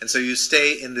 and so you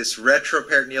stay in this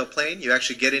retroperitoneal plane. You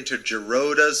actually get into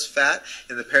Geroda's fat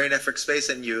in the perinephric space,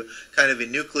 and you kind of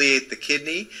enucleate the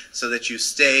kidney so that you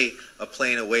stay a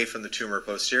plane away from the tumor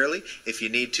posteriorly. If you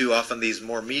need to, often these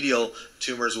more medial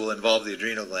tumors will involve the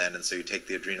adrenal gland, and so you take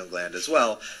the adrenal gland as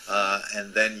well,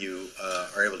 and then you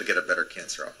are able to get a better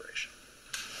cancer operation.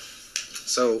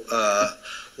 So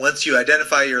once you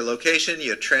identify your location,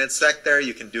 you transect there.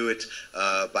 You can do it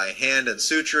by hand and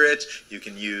suture it. You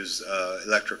can use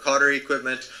electrocautery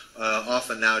equipment.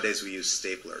 Often nowadays we use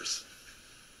staplers.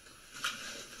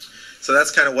 So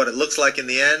that's kind of what it looks like in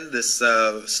the end. This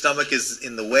stomach is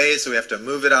in the way, so we have to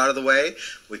move it out of the way.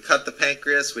 We cut the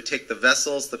pancreas. We take the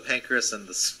vessels, the pancreas and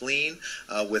the spleen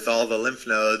with all the lymph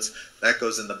nodes. That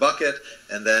goes in the bucket,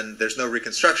 and then there's no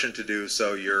reconstruction to do,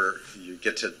 so you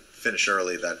get to finish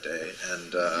early that day,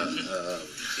 and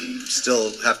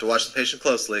still have to watch the patient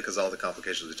closely because all the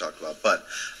complications we talked about, but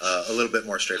a little bit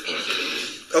more straightforward.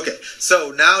 Okay,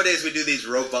 so nowadays we do these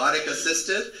robotic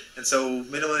assisted, and so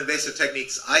minimally invasive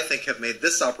techniques, I think, have made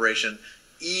this operation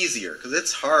easier because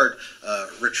it's hard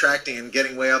retracting and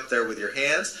getting way up there with your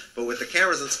hands, but with the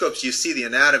cameras and scopes you see the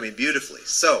anatomy beautifully.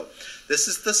 So this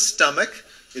is the stomach.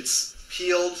 It's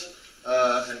peeled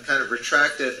and kind of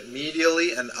retracted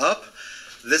medially and up.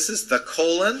 This is the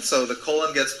colon, so the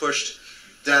colon gets pushed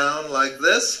down like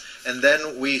this, and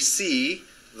then we see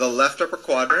the left upper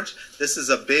quadrant. This is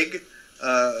a big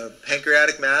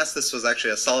pancreatic mass. This was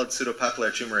actually a solid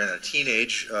pseudopapillary tumor in a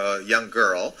teenage young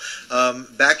girl.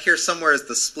 Back here somewhere is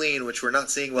the spleen, which we're not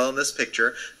seeing well in this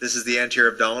picture. This is the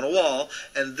anterior abdominal wall,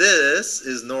 and this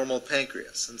is normal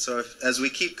pancreas. And so as we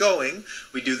keep going,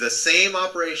 we do the same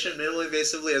operation minimally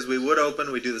invasively as we would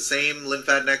open. We do the same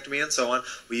lymphadenectomy and so on.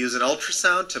 We use an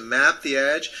ultrasound to map the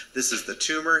edge. This is the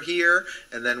tumor here,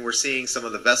 and then we're seeing some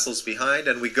of the vessels behind,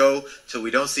 and we go till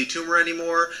we don't see tumor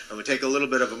anymore, and we take a little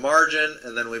bit of a margin,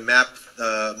 and then we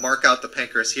mark out the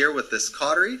pancreas here with this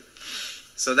cautery.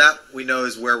 So that we know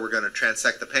is where we're going to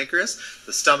transect the pancreas.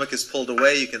 The stomach is pulled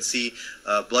away. You can see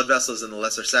blood vessels in the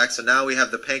lesser sac. So now we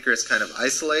have the pancreas kind of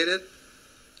isolated,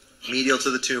 medial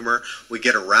to the tumor. We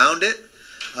get around it,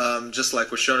 just like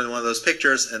was shown in one of those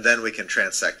pictures, and then we can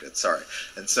transect it. Sorry.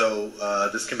 And so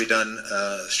this can be done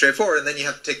straightforward, and then you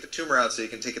have to take the tumor out, so you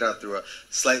can take it out through a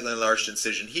slightly enlarged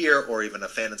incision here, or even a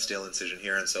fan and steel incision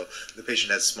here, and so the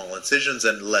patient has small incisions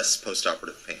and less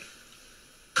postoperative pain.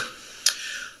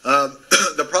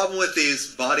 The problem with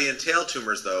these body and tail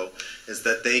tumors, though, is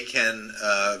that they can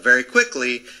very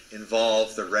quickly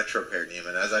involve the retroperitoneum,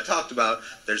 and as I talked about,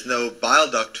 there's no bile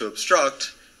duct to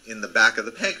obstruct in the back of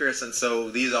the pancreas, and so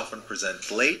these often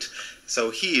present late. So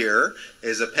here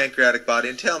is a pancreatic body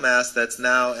and tail mass that's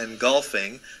now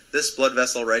engulfing this blood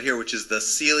vessel right here, which is the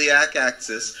celiac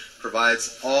axis,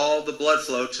 provides all the blood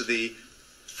flow to the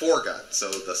foregut,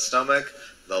 so the stomach,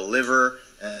 the liver,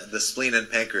 the spleen, and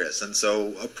pancreas, and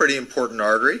so a pretty important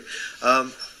artery.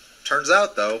 Turns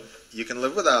out, though, you can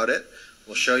live without it.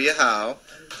 We'll show you how.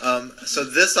 So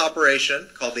this operation,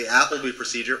 called the Appleby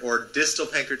procedure, or distal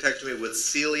pancreatectomy with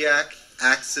celiac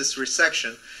axis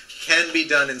resection, can be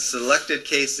done in selected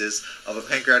cases of a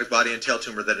pancreatic body and tail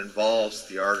tumor that involves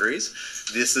the arteries.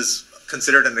 This is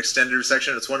considered an extended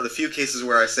resection. It's one of the few cases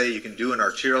where I say you can do an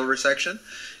arterial resection.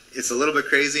 It's a little bit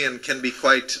crazy and can be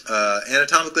quite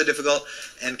anatomically difficult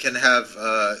and can have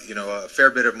a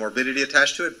fair bit of morbidity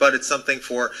attached to it, but it's something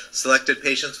for selected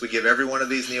patients. We give every one of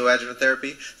these neoadjuvant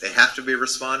therapy. They have to be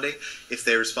responding. If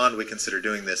they respond, we consider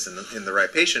doing this in the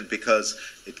right patient because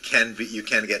it can be, you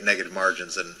can get negative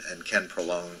margins and can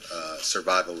prolong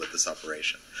survival with this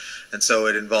operation. And so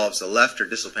it involves a left or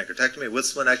distal pancreatectomy with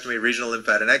splenectomy, regional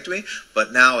lymphadenectomy,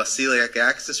 but now a celiac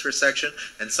axis resection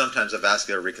and sometimes a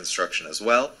vascular reconstruction as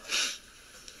well.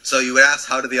 So you would ask,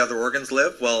 how do the other organs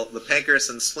live? Well, the pancreas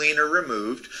and spleen are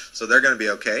removed, so they're going to be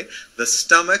okay. The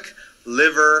stomach,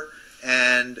 liver,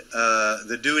 and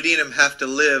the duodenum have to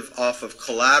live off of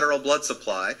collateral blood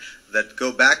supply. that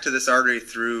go back to this artery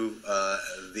through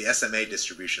the SMA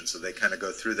distribution. So they kind of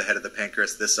go through the head of the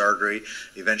pancreas. This artery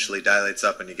eventually dilates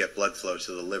up and you get blood flow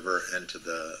to the liver and to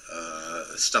the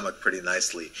stomach pretty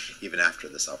nicely even after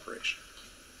this operation.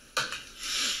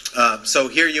 So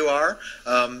here you are.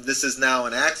 This is now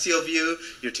an axial view.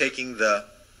 You're taking the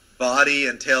body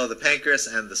and tail of the pancreas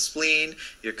and the spleen.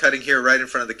 You're cutting here right in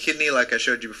front of the kidney like I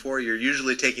showed you before. You're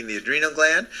usually taking the adrenal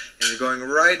gland and you're going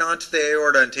right onto the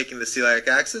aorta and taking the celiac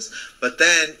axis. But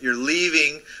then you're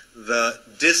leaving the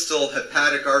distal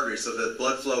hepatic artery so that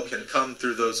blood flow can come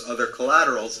through those other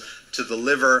collaterals to the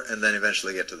liver and then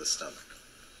eventually get to the stomach.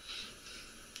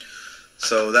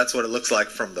 So that's what it looks like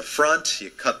from the front.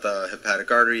 You cut the hepatic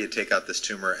artery, you take out this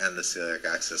tumor and the celiac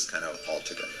axis kind of all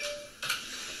together.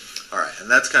 All right,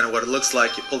 and that's kind of what it looks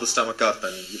like. You pull the stomach up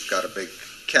and you've got a big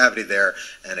cavity there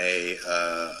and a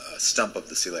stump of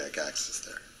the celiac axis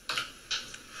there.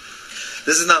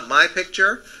 This is not my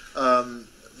picture,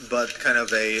 but kind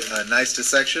of a nice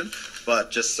dissection,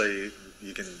 but just so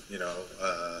you can,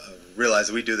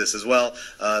 realize we do this as well.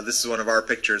 This is one of our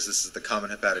pictures. This is the common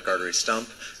hepatic artery stump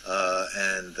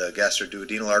and the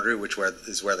gastroduodenal artery, which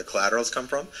is where the collaterals come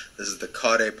from. This is the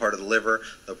caudate part of the liver,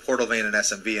 the portal vein and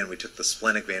SMV, and we took the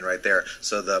splenic vein right there.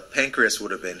 So the pancreas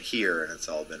would have been here, and it's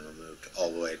all been removed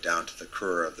all the way down to the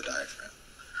crura of the diaphragm.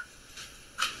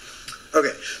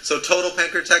 Okay, so total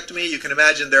pancreatectomy, you can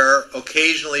imagine there are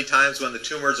occasionally times when the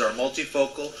tumors are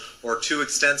multifocal or too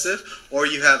extensive, or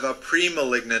you have a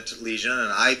pre-malignant lesion, an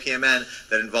IPMN,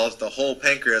 that involves the whole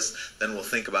pancreas, then we'll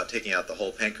think about taking out the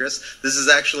whole pancreas. This is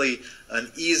actually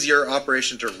an easier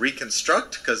operation to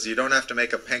reconstruct because you don't have to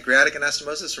make a pancreatic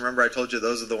anastomosis. Remember I told you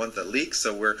those are the ones that leak,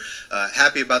 so we're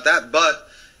happy about that, but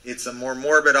it's a more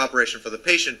morbid operation for the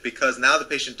patient because now the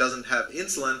patient doesn't have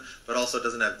insulin but also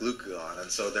doesn't have glucagon, and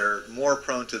so they're more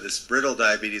prone to this brittle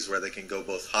diabetes where they can go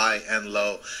both high and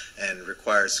low and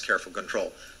requires careful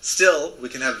control. Still, we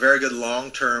can have very good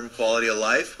long-term quality of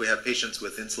life. We have patients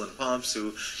with insulin pumps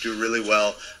who do really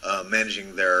well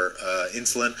managing their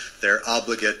insulin. They're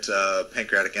obligate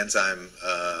pancreatic enzyme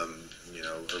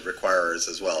requirers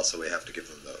as well, so we have to give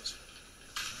them those.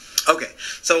 Okay,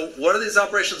 so what do these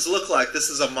operations look like? This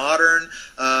is a modern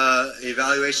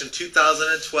evaluation,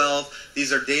 2012.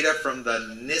 These are data from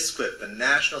the NSQIP, the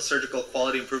National Surgical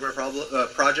Quality Improvement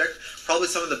Project. Probably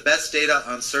some of the best data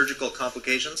on surgical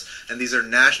complications, and these are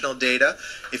national data.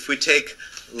 If we take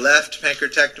left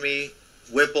pancreatectomy,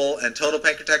 Whipple, and total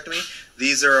pancreatectomy,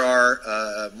 these are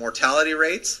our mortality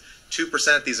rates.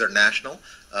 2%, these are national.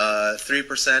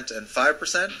 3% and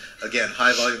 5%. Again,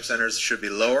 high volume centers should be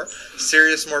lower.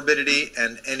 Serious morbidity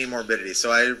and any morbidity.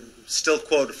 So I still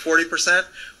quote 40%.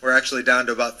 We're actually down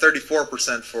to about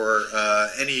 34% for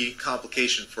any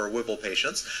complication for Whipple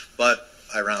patients, but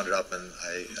I round it up and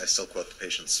I still quote the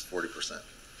patients 40%.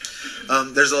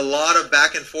 There's a lot of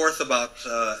back and forth about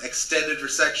extended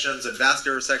resections and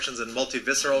vascular resections and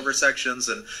multivisceral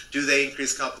resections and do they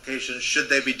increase complications, should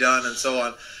they be done, and so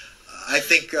on. I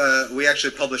think we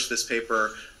actually published this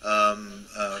paper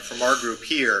from our group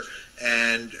here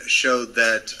and showed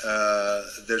that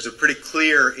there's a pretty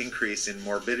clear increase in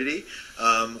morbidity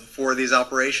for these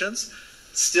operations.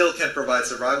 Still can provide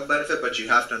survival benefit, but you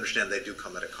have to understand they do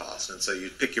come at a cost. And so you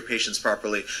pick your patients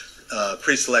properly,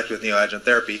 pre-select with neoadjuvant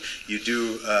therapy, you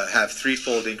do have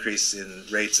threefold increase in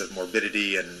rates of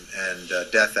morbidity and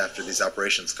death after these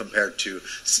operations compared to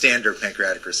standard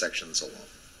pancreatic resections alone.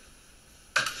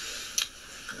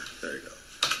 There you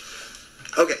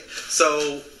go. Okay,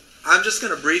 so I'm just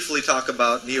going to briefly talk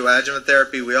about neoadjuvant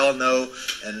therapy. We all know,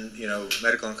 and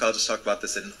medical oncologists talk about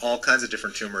this in all kinds of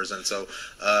different tumors, and so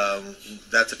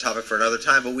that's a topic for another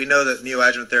time. But we know that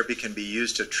neoadjuvant therapy can be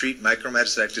used to treat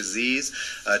micrometastatic disease,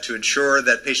 to ensure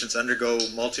that patients undergo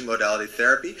multimodality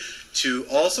therapy, to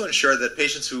also ensure that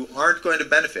patients who aren't going to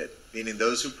benefit, meaning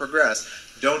those who progress,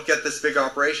 don't get this big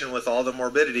operation with all the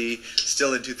morbidity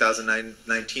still in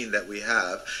 2019 that we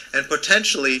have. And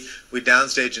potentially, we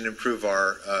downstage and improve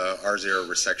our R0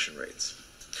 resection rates.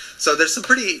 So there's some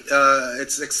pretty,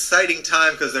 it's an exciting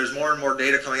time because there's more and more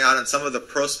data coming out and some of the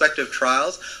prospective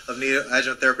trials of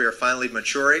neoadjuvant therapy are finally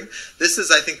maturing. This is,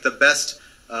 I think, the best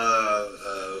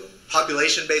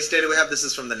population-based data we have. This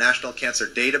is from the National Cancer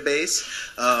Database,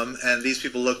 and these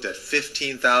people looked at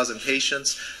 15,000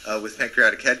 patients with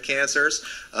pancreatic head cancers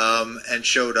and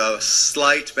showed a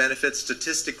slight benefit,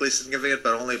 statistically significant,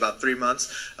 but only about 3 months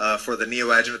for the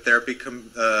neoadjuvant therapy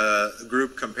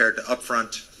group compared to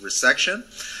upfront resection,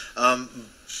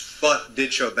 but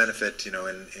did show a benefit, in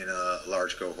a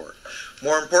large cohort.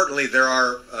 More importantly, there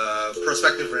are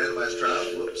prospective randomized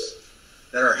trials. Whoops.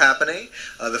 that are happening,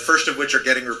 the first of which are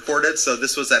getting reported. So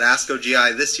this was at ASCO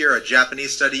GI this year, a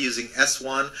Japanese study using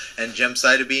S1 and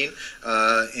gemcitabine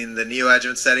in the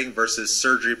neoadjuvant setting versus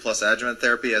surgery plus adjuvant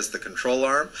therapy as the control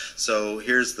arm. So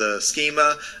here's the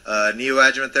schema,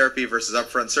 neoadjuvant therapy versus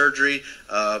upfront surgery,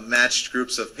 matched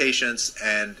groups of patients,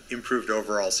 and improved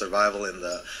overall survival in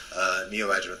the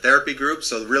neoadjuvant therapy group.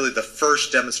 So really the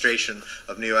first demonstration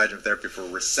of neoadjuvant therapy for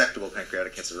resectable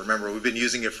pancreatic cancer. Remember, we've been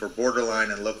using it for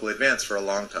borderline and locally advanced for a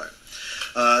long time.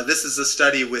 This is a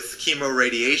study with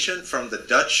chemoradiation from the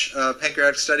Dutch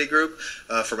pancreatic study group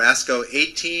from ASCO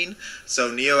 18. So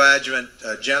neoadjuvant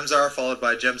Gemzar followed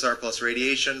by Gemzar plus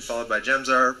radiation followed by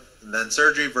Gemzar, then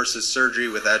surgery versus surgery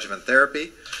with adjuvant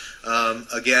therapy.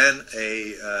 Again,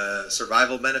 a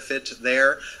survival benefit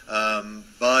there,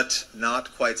 but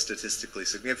not quite statistically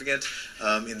significant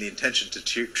in the intention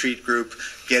to treat group,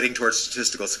 getting towards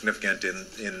statistical significance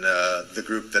in the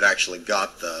group that actually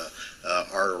got the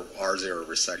R0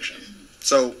 resection.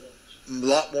 So a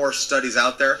lot more studies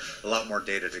out there, a lot more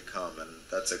data to come, and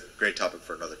that's a great topic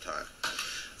for another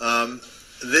time.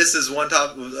 This is one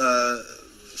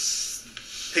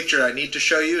picture I need to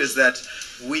show you, is that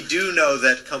we do know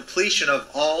that completion of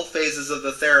all phases of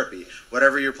the therapy,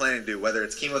 whatever you're planning to do, whether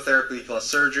it's chemotherapy plus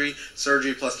surgery,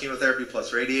 surgery plus chemotherapy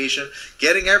plus radiation,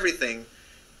 getting everything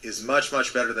is much,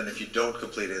 much better than if you don't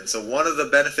complete it. And so one of the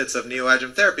benefits of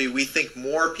neoadjuvant therapy, we think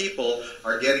more people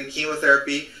are getting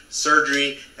chemotherapy,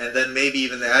 surgery, and then maybe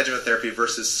even the adjuvant therapy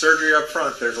versus surgery up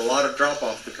front. There's a lot of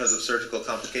drop-off because of surgical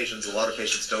complications. A lot of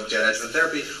patients don't get adjuvant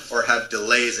therapy or have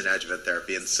delays in adjuvant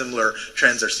therapy, and similar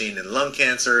trends are seen in lung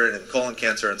cancer and in colon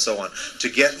cancer and so on. To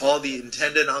get all the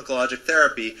intended oncologic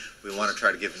therapy, we want to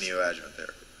try to give neoadjuvant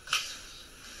therapy.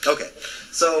 Okay,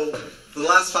 so for the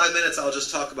last 5 minutes, I'll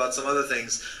just talk about some other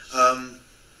things.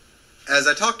 As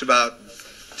I talked about,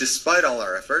 despite all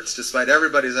our efforts, despite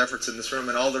everybody's efforts in this room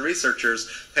and all the researchers,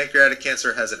 pancreatic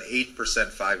cancer has an 8%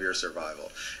 5-year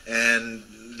survival. And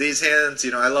these hands,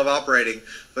 I love operating,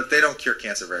 but they don't cure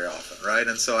cancer very often, right?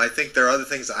 And so I think there are other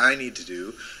things I need to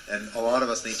do, and a lot of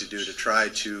us need to do, to try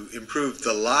to improve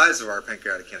the lives of our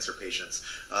pancreatic cancer patients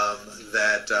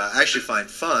that actually find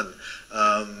fun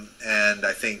and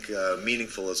I think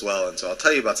meaningful as well. And so I'll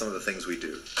tell you about some of the things we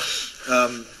do.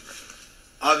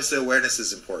 Obviously, awareness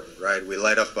is important, right? We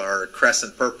light up our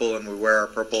crescent purple, and we wear our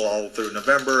purple all through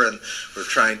November, and we're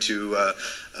trying to,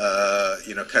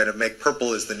 kind of make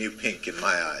purple is the new pink in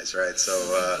my eyes, right? So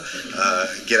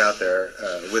get out there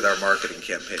with our marketing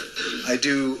campaign. I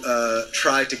do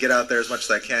try to get out there as much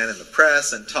as I can in the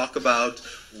press and talk about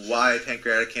why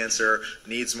pancreatic cancer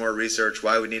needs more research,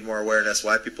 why we need more awareness,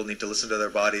 why people need to listen to their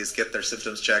bodies, get their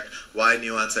symptoms checked, why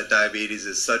new onset diabetes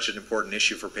is such an important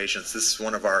issue for patients. This is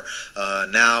one of our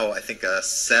now, I think, a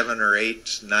 7 or 8,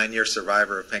 9-year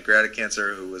survivor of pancreatic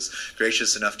cancer who was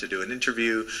gracious enough to do an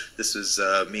interview. This was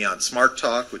me on Smart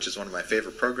Talk, which is one of my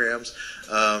favorite programs.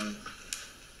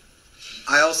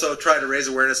 I also try to raise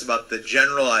awareness about the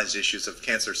generalized issues of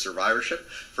cancer survivorship.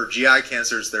 For GI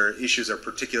cancers, their issues are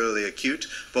particularly acute,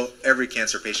 but every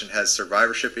cancer patient has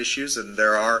survivorship issues, and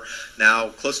there are now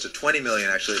close to 20 million,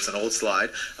 actually, it's an old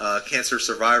slide, cancer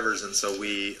survivors, and so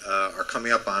we are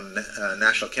coming up on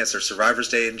National Cancer Survivors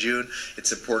Day in June.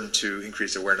 It's important to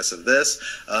increase awareness of this.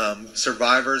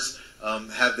 Survivors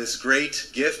have this great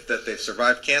gift that they've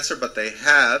survived cancer, but they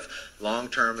have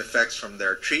long-term effects from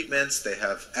their treatments, they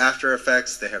have after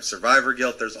effects, they have survivor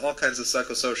guilt. There's all kinds of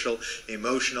psychosocial,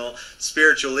 emotional,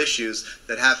 spiritual issues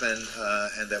that happen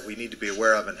and that we need to be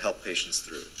aware of and help patients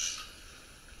through.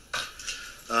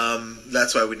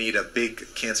 That's why we need a big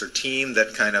cancer team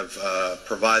that kind of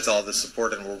provides all the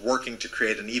support, and we're working to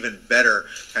create an even better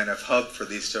kind of hub for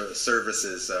these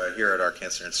services here at our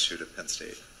Cancer Institute at Penn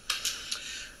State.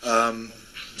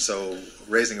 So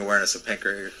raising awareness of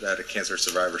pancreatic cancer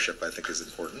survivorship, I think, is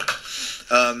important.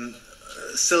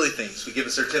 Silly things. We give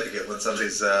a certificate when somebody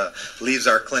leaves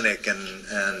our clinic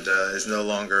and is no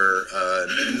longer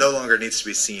needs to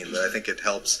be seen, but I think it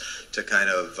helps to kind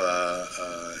of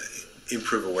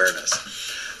improve awareness.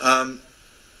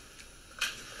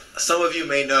 Some of you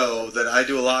may know that I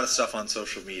do a lot of stuff on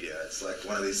social media. It's like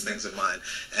one of these things of mine.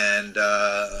 And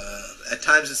at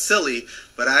times it's silly,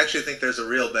 but I actually think there's a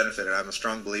real benefit, and I'm a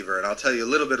strong believer. And I'll tell you a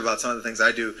little bit about some of the things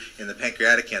I do in the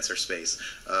pancreatic cancer space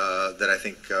that I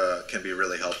think can be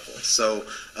really helpful. So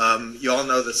you all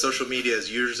know that social media is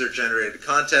user-generated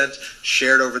content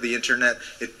shared over the internet.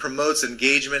 It promotes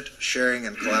engagement, sharing,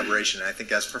 and collaboration. And I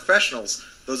think as professionals,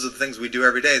 those are the things we do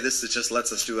every day. This just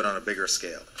lets us do it on a bigger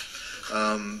scale.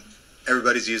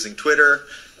 Everybody's using Twitter.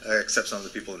 except some of the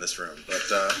people in this room. But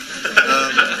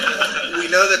we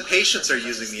know that patients are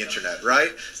using the internet,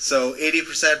 right? So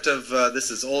 80% of, this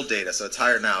is old data, so it's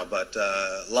higher now, but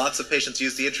lots of patients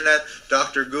use the internet.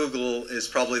 Dr. Google is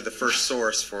probably the first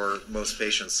source for most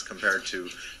patients compared to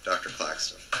Dr.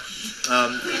 Claxton.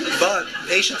 But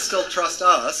patients still trust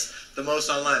us the most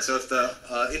online. So if the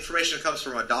information comes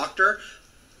from a doctor,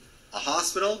 a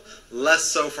hospital, less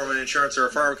so from an insurance or a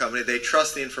pharma company, they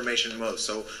trust the information most.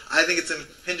 So I think it's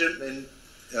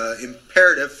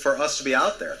imperative for us to be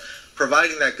out there,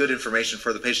 providing that good information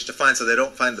for the patient to find so they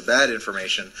don't find the bad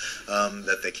information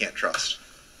that they can't trust.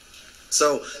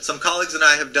 So some colleagues and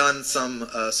I have done some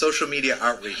social media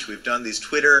outreach. We've done these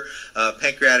Twitter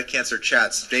pancreatic cancer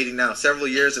chats dating now several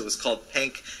years. It was called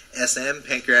PancSM,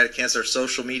 Pancreatic Cancer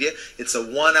Social Media. It's a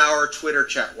 1-hour Twitter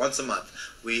chat once a month.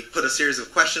 We put a series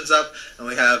of questions up, and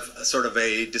we have sort of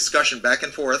a discussion back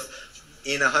and forth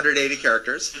in 180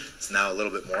 characters. It's now a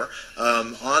little bit more,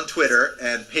 on Twitter,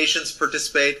 and patients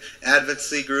participate,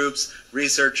 advocacy groups,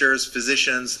 researchers,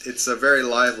 physicians. It's a very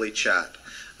lively chat.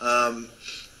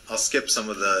 I'll skip some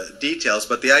of the details,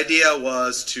 but the idea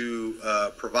was to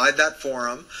provide that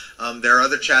forum. There are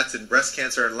other chats in breast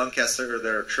cancer and lung cancer that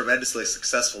are tremendously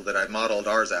successful that I modeled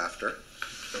ours after.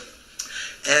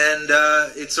 And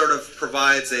it sort of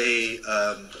provides a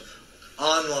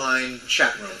online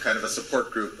chat room, kind of a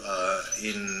support group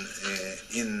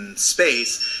in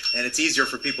space, and it's easier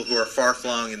for people who are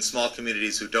far-flung in small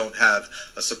communities who don't have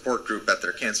a support group at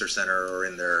their cancer center or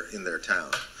in their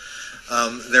town.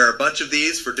 There are a bunch of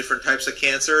these for different types of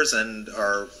cancers and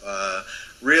are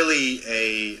really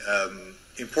a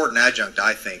important adjunct,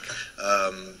 I think,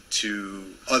 to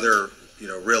other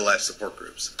real-life support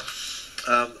groups.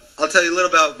 I'll tell you a little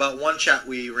about one chat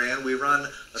we ran. We run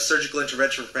a surgical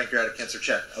intervention for pancreatic cancer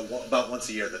chat about once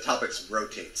a year. The topics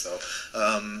rotate. So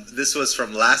this was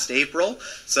from last April.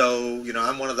 So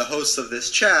I'm one of the hosts of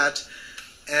this chat,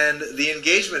 and the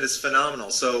engagement is phenomenal.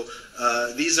 So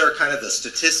these are kind of the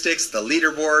statistics, the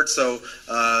leaderboard. So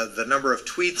the number of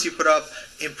tweets you put up.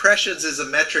 Impressions is a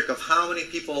metric of how many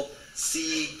people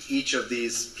see each of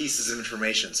these pieces of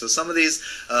information. So some of these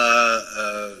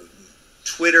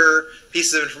Twitter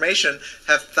pieces of information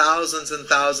have thousands and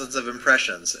thousands of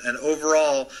impressions, and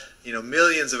overall,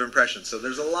 millions of impressions. So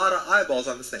there's a lot of eyeballs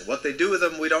on this thing. What they do with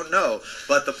them, we don't know.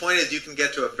 But the point is, you can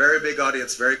get to a very big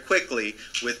audience very quickly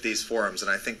with these forums, and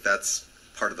I think that's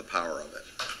part of the power of it.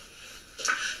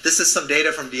 This is some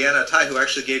data from Deanna Tai, who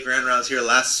actually gave grand rounds here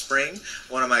last spring,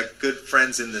 one of my good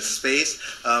friends in this space.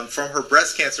 From her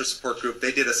breast cancer support group,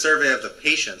 they did a survey of the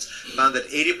patients, found that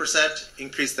 80%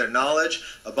 increased their knowledge,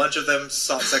 a bunch of them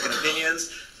sought second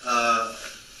opinions,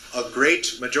 a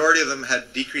great majority of them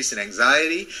had decrease in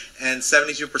anxiety, and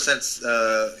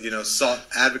 72% sought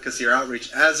advocacy or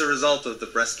outreach as a result of the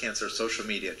breast cancer social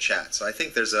media chat. So I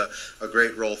think there's a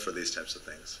great role for these types of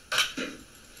things.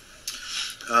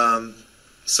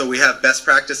 So we have best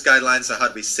practice guidelines on how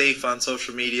to be safe on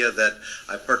social media that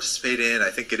I participate in. I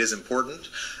think it is important.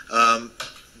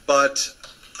 But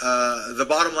the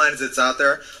bottom line is it's out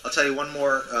there. I'll tell you one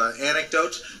more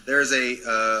anecdote. There's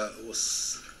we'll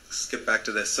skip back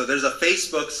to this. So there's a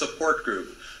Facebook support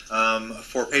group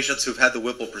for patients who've had the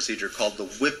Whipple procedure called the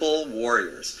Whipple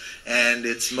Warriors. And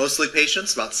it's mostly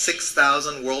patients, about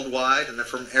 6,000 worldwide, and they're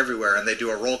from everywhere. And they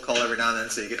do a roll call every now and then,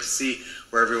 so you get to see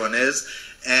where everyone is.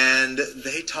 And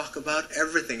they talk about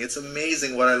everything. It's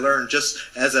amazing what I learned just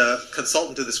as a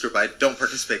consultant to this group. I don't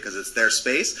participate because it's their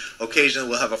space. Occasionally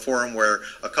we'll have a forum where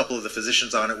a couple of the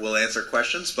physicians on it will answer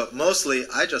questions, but mostly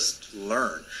I just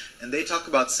learn. And they talk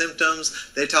about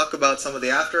symptoms, they talk about some of the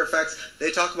after effects,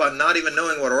 they talk about not even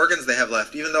knowing what organs they have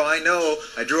left. Even though I know,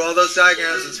 I drew all those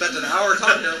diagrams and spent an hour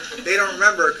talking to them, they don't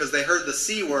remember because they heard the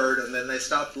C word and then they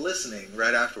stopped listening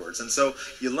right afterwards. And so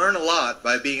you learn a lot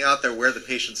by being out there where the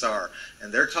patients are.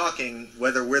 And they're talking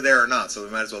whether we're there or not, so we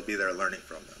might as well be there learning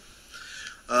from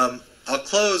them. I'll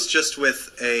close just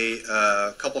with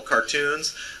a couple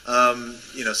cartoons.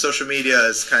 Social media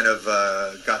has kind of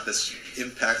got this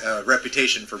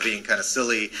reputation for being kind of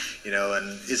silly,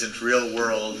 and isn't real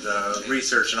world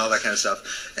research and all that kind of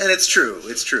stuff. And it's true,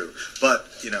 but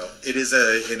it is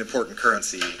an important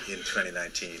currency in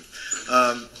 2019.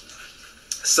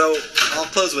 So I'll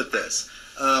close with this.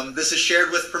 This is shared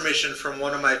with permission from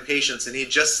one of my patients, and he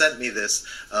just sent me this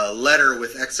letter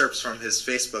with excerpts from his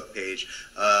Facebook page,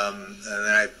 and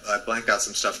then I blanked out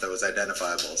some stuff that was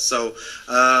identifiable. So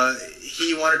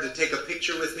he wanted to take a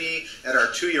picture with me at our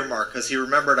 2-year mark, because he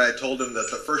remembered I had told him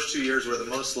that the first 2 years were the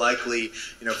most likely,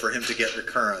 for him to get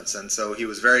recurrence, and so he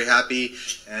was very happy.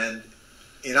 And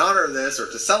in honor of this, or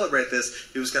to celebrate this,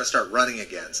 he was going to start running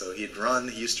again. So he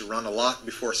used to run a lot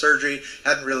before surgery,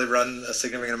 hadn't really run a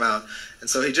significant amount. And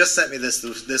so he just sent me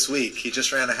this week. He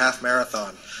just ran a half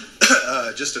marathon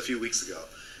just a few weeks ago,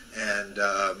 and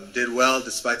did well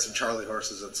despite some Charlie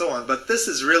horses and so on. But this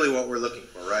is really what we're looking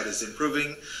for, right, is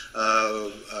improving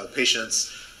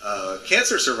patients'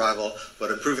 cancer survival, but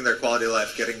improving their quality of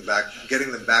life, getting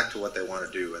them back to what they want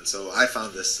to do. And so I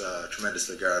found this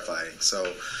tremendously gratifying.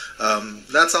 So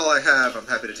that's all I have. I'm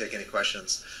happy to take any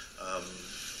questions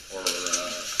or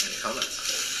any comments.